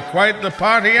 you were quite the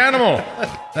party animal.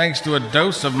 Thanks to a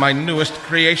dose of my newest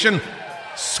creation,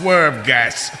 Swerve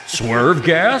Gas. Swerve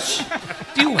Gas?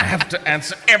 Do you have to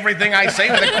answer everything I say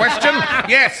with a question?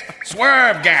 Yes,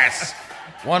 Swerve Gas.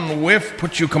 One whiff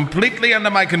puts you completely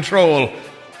under my control,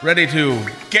 ready to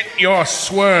get your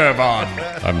swerve on.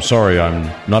 I'm sorry, I'm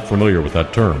not familiar with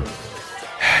that term.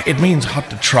 It means hot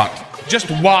to trot. Just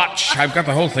watch. I've got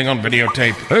the whole thing on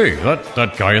videotape. Hey,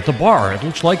 that guy at the bar, it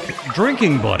looks like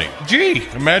Drinking Buddy. Gee,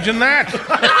 imagine that.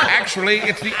 Actually,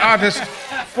 it's the artist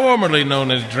formerly known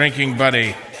as Drinking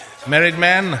Buddy. Married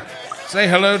man, say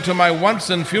hello to my once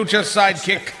and future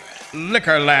sidekick,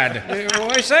 Liquor Lad.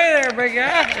 What do you say there, big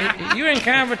guy? You in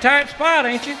kind of a tight spot,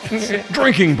 ain't you?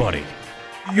 Drinking Buddy,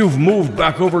 you've moved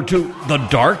back over to the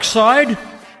dark side?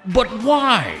 But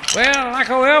why? Well, like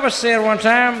old Elvis said one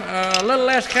time, a little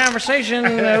less conversation,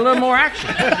 a little more action.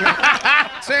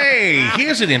 Say,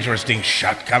 here's an interesting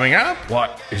shot coming up.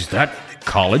 What, is that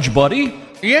College Buddy?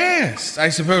 Yes, I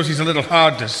suppose he's a little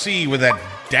hard to see with that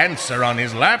dancer on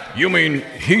his lap. You mean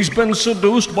he's been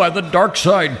seduced by the dark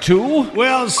side, too?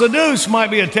 Well, seduce might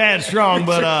be a tad strong,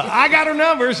 but I got her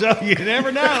number, so you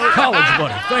never know. College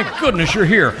Buddy, thank goodness you're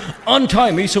here.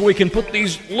 Untie me so we can put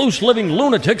these loose-living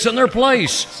lunatics in their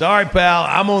place. Sorry, pal,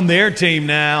 I'm on their team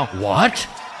now. What?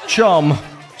 Chum,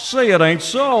 say it ain't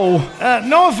so.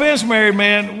 No offense, married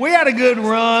man. We had a good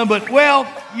run, but, well,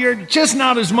 you're just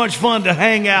not as much fun to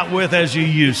hang out with as you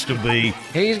used to be.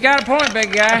 He's got a point,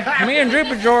 big guy. Me and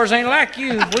Droopy Drawers ain't like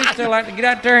you. We still like to get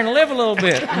out there and live a little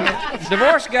bit.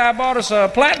 Divorce guy bought us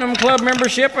a Platinum Club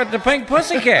membership at the Pink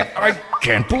Pussycat. I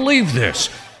can't believe this.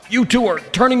 You two are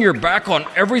turning your back on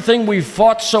everything we've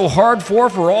fought so hard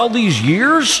for all these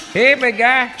years? Hey, big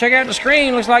guy, check out the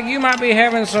screen. Looks like you might be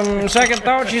having some second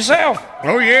thoughts yourself.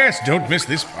 Oh, yes, don't miss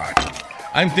this part.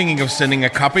 I'm thinking of sending a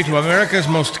copy to America's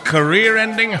most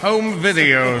career-ending home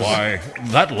videos. Why,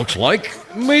 that looks like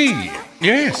me.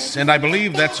 Yes, and I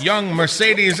believe that's young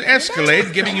Mercedes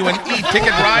Escalade giving you an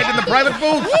e-ticket ride in the private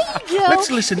booth. Let's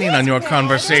listen in on your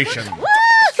conversation.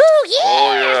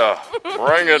 Oh, yeah.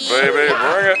 Bring it, baby.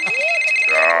 Bring it.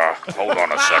 Hold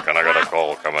on a second. I got a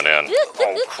call coming in.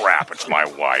 Oh, crap. It's my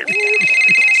wife.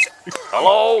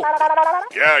 Hello?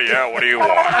 Yeah. What do you want?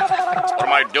 What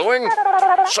am I doing?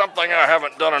 Something I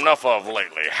haven't done enough of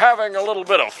lately. Having a little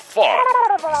bit of fun.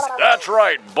 That's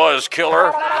right, Buzz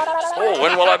Killer. Oh,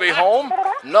 when will I be home?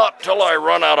 Not till I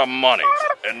run out of money.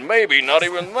 And maybe not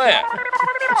even then.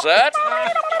 What's that?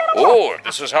 Oh, if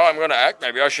this is how I'm going to act,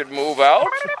 maybe I should move out?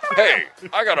 Hey,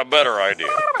 I got a better idea.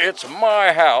 It's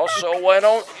my house, so why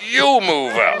don't you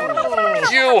move out?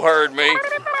 You heard me.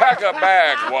 Pack a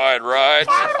bag, Wide Rides.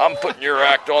 I'm putting your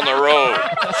act on the road.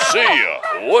 See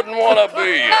ya. Wouldn't want to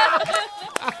be ya.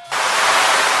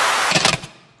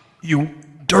 You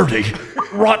dirty,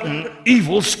 rotten,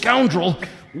 evil scoundrel.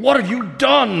 What have you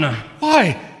done?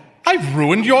 Why, I've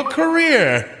ruined your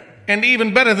career. And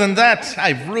even better than that,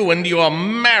 I've ruined your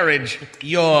marriage.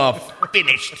 You're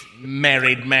finished,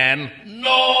 married man.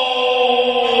 No!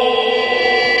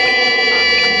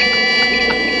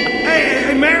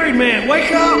 Hey, married man,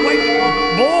 wake up!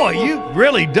 Boy, you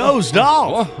really dozed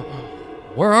off.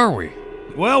 Where are we?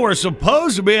 Well, we're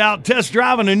supposed to be out test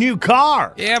driving a new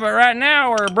car. Yeah, but right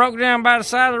now we're broke down by the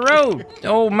side of the road. The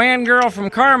old man-girl from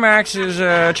CarMax is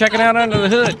checking out under the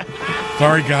hood.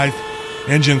 Sorry, guys.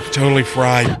 Engine's totally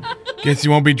fried. Guess you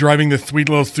won't be driving the sweet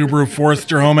little Subaru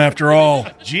Forester home after all.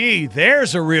 Gee,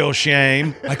 there's a real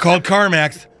shame. I called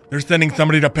CarMax. They're sending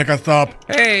somebody to pick us up.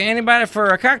 Hey, anybody for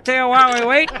a cocktail while we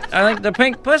wait? I think the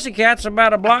Pink Pussycat's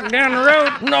about a block down the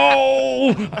road.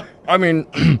 No! I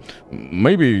mean,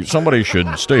 maybe somebody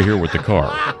should stay here with the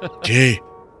car. Gee,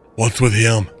 what's with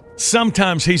him?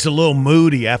 Sometimes he's a little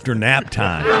moody after nap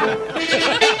time.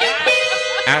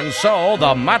 And so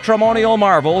the matrimonial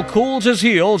marvel cools his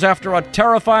heels after a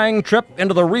terrifying trip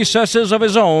into the recesses of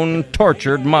his own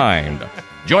tortured mind.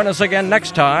 Join us again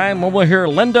next time when we'll hear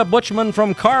Linda Butchman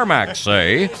from CarMax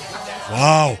say,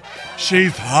 "Wow,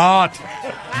 she's hot.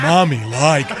 Mommy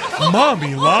like.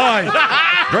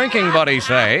 Drinking Buddy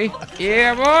say,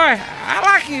 "Yeah, boy, I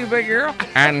like you, big girl."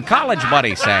 And College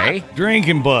Buddy say,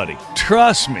 "Drinking Buddy,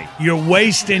 trust me, you're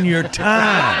wasting your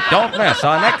time." Don't miss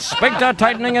our next Sphincter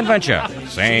tightening adventure.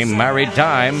 Same married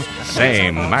time,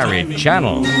 same married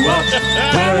channel.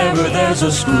 Wherever there's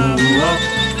a screw-up,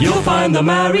 you'll find the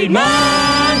married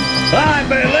man. All right,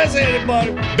 man, let's hit it,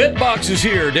 buddy. BitBox is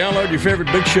here. Download your favorite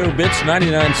Big Show bits,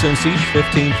 99 cents each,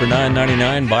 15 for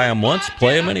 $9.99. Buy them once,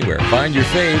 play them anywhere. Find your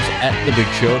faves at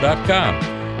thebigshow.com.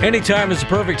 Anytime is the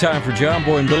perfect time for John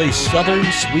Boy and Billy's Southern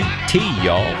Sweet Tea,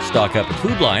 y'all. Stock up at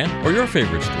Food Lion or your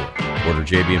favorite store. Order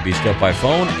JB&B Stuff by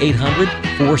phone,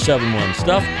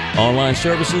 800-471-STUFF. Online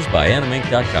services by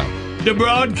animink.com. The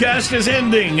broadcast is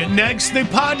ending. Next, the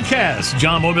podcast.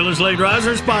 John Boy Billy's Late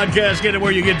Risers podcast. Get it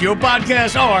where you get your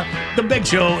podcast or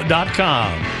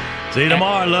thebigshow.com. See you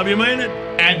tomorrow. Love you,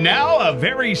 man. And now, a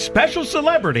very special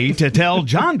celebrity to tell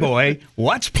John Boy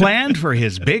what's planned for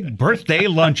his big birthday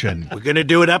luncheon. We're going to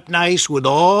do it up nice with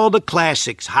all the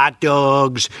classics. Hot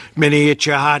dogs,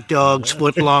 miniature hot dogs,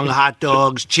 foot-long hot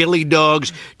dogs, chili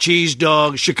dogs, cheese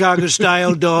dogs,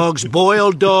 Chicago-style dogs,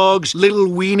 boiled dogs, little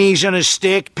weenies on a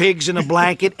stick, pigs in a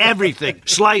blanket, everything.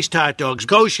 Sliced hot dogs,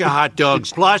 kosher hot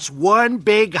dogs, plus one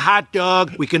big hot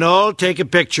dog we can all take a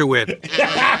picture with.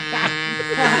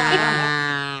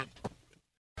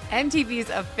 MTV's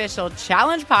official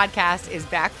Challenge podcast is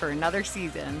back for another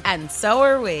season. And so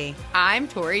are we. I'm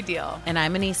Tori Deal. And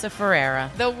I'm Anissa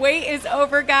Ferreira. The wait is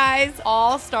over, guys.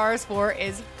 All Stars 4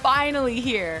 is finally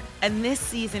here. And this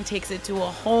season takes it to a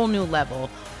whole new level.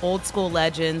 Old school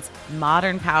legends,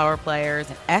 modern power players,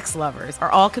 and ex-lovers are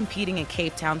all competing in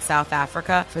Cape Town, South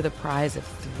Africa for the prize of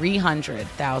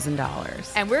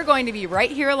 $300,000. And we're going to be right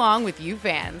here along with you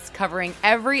fans, covering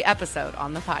every episode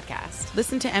on the podcast.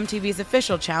 Listen to MTV's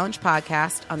official Challenge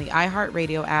podcast on the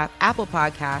iHeartRadio app, Apple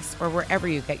Podcasts, or wherever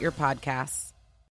you get your podcasts.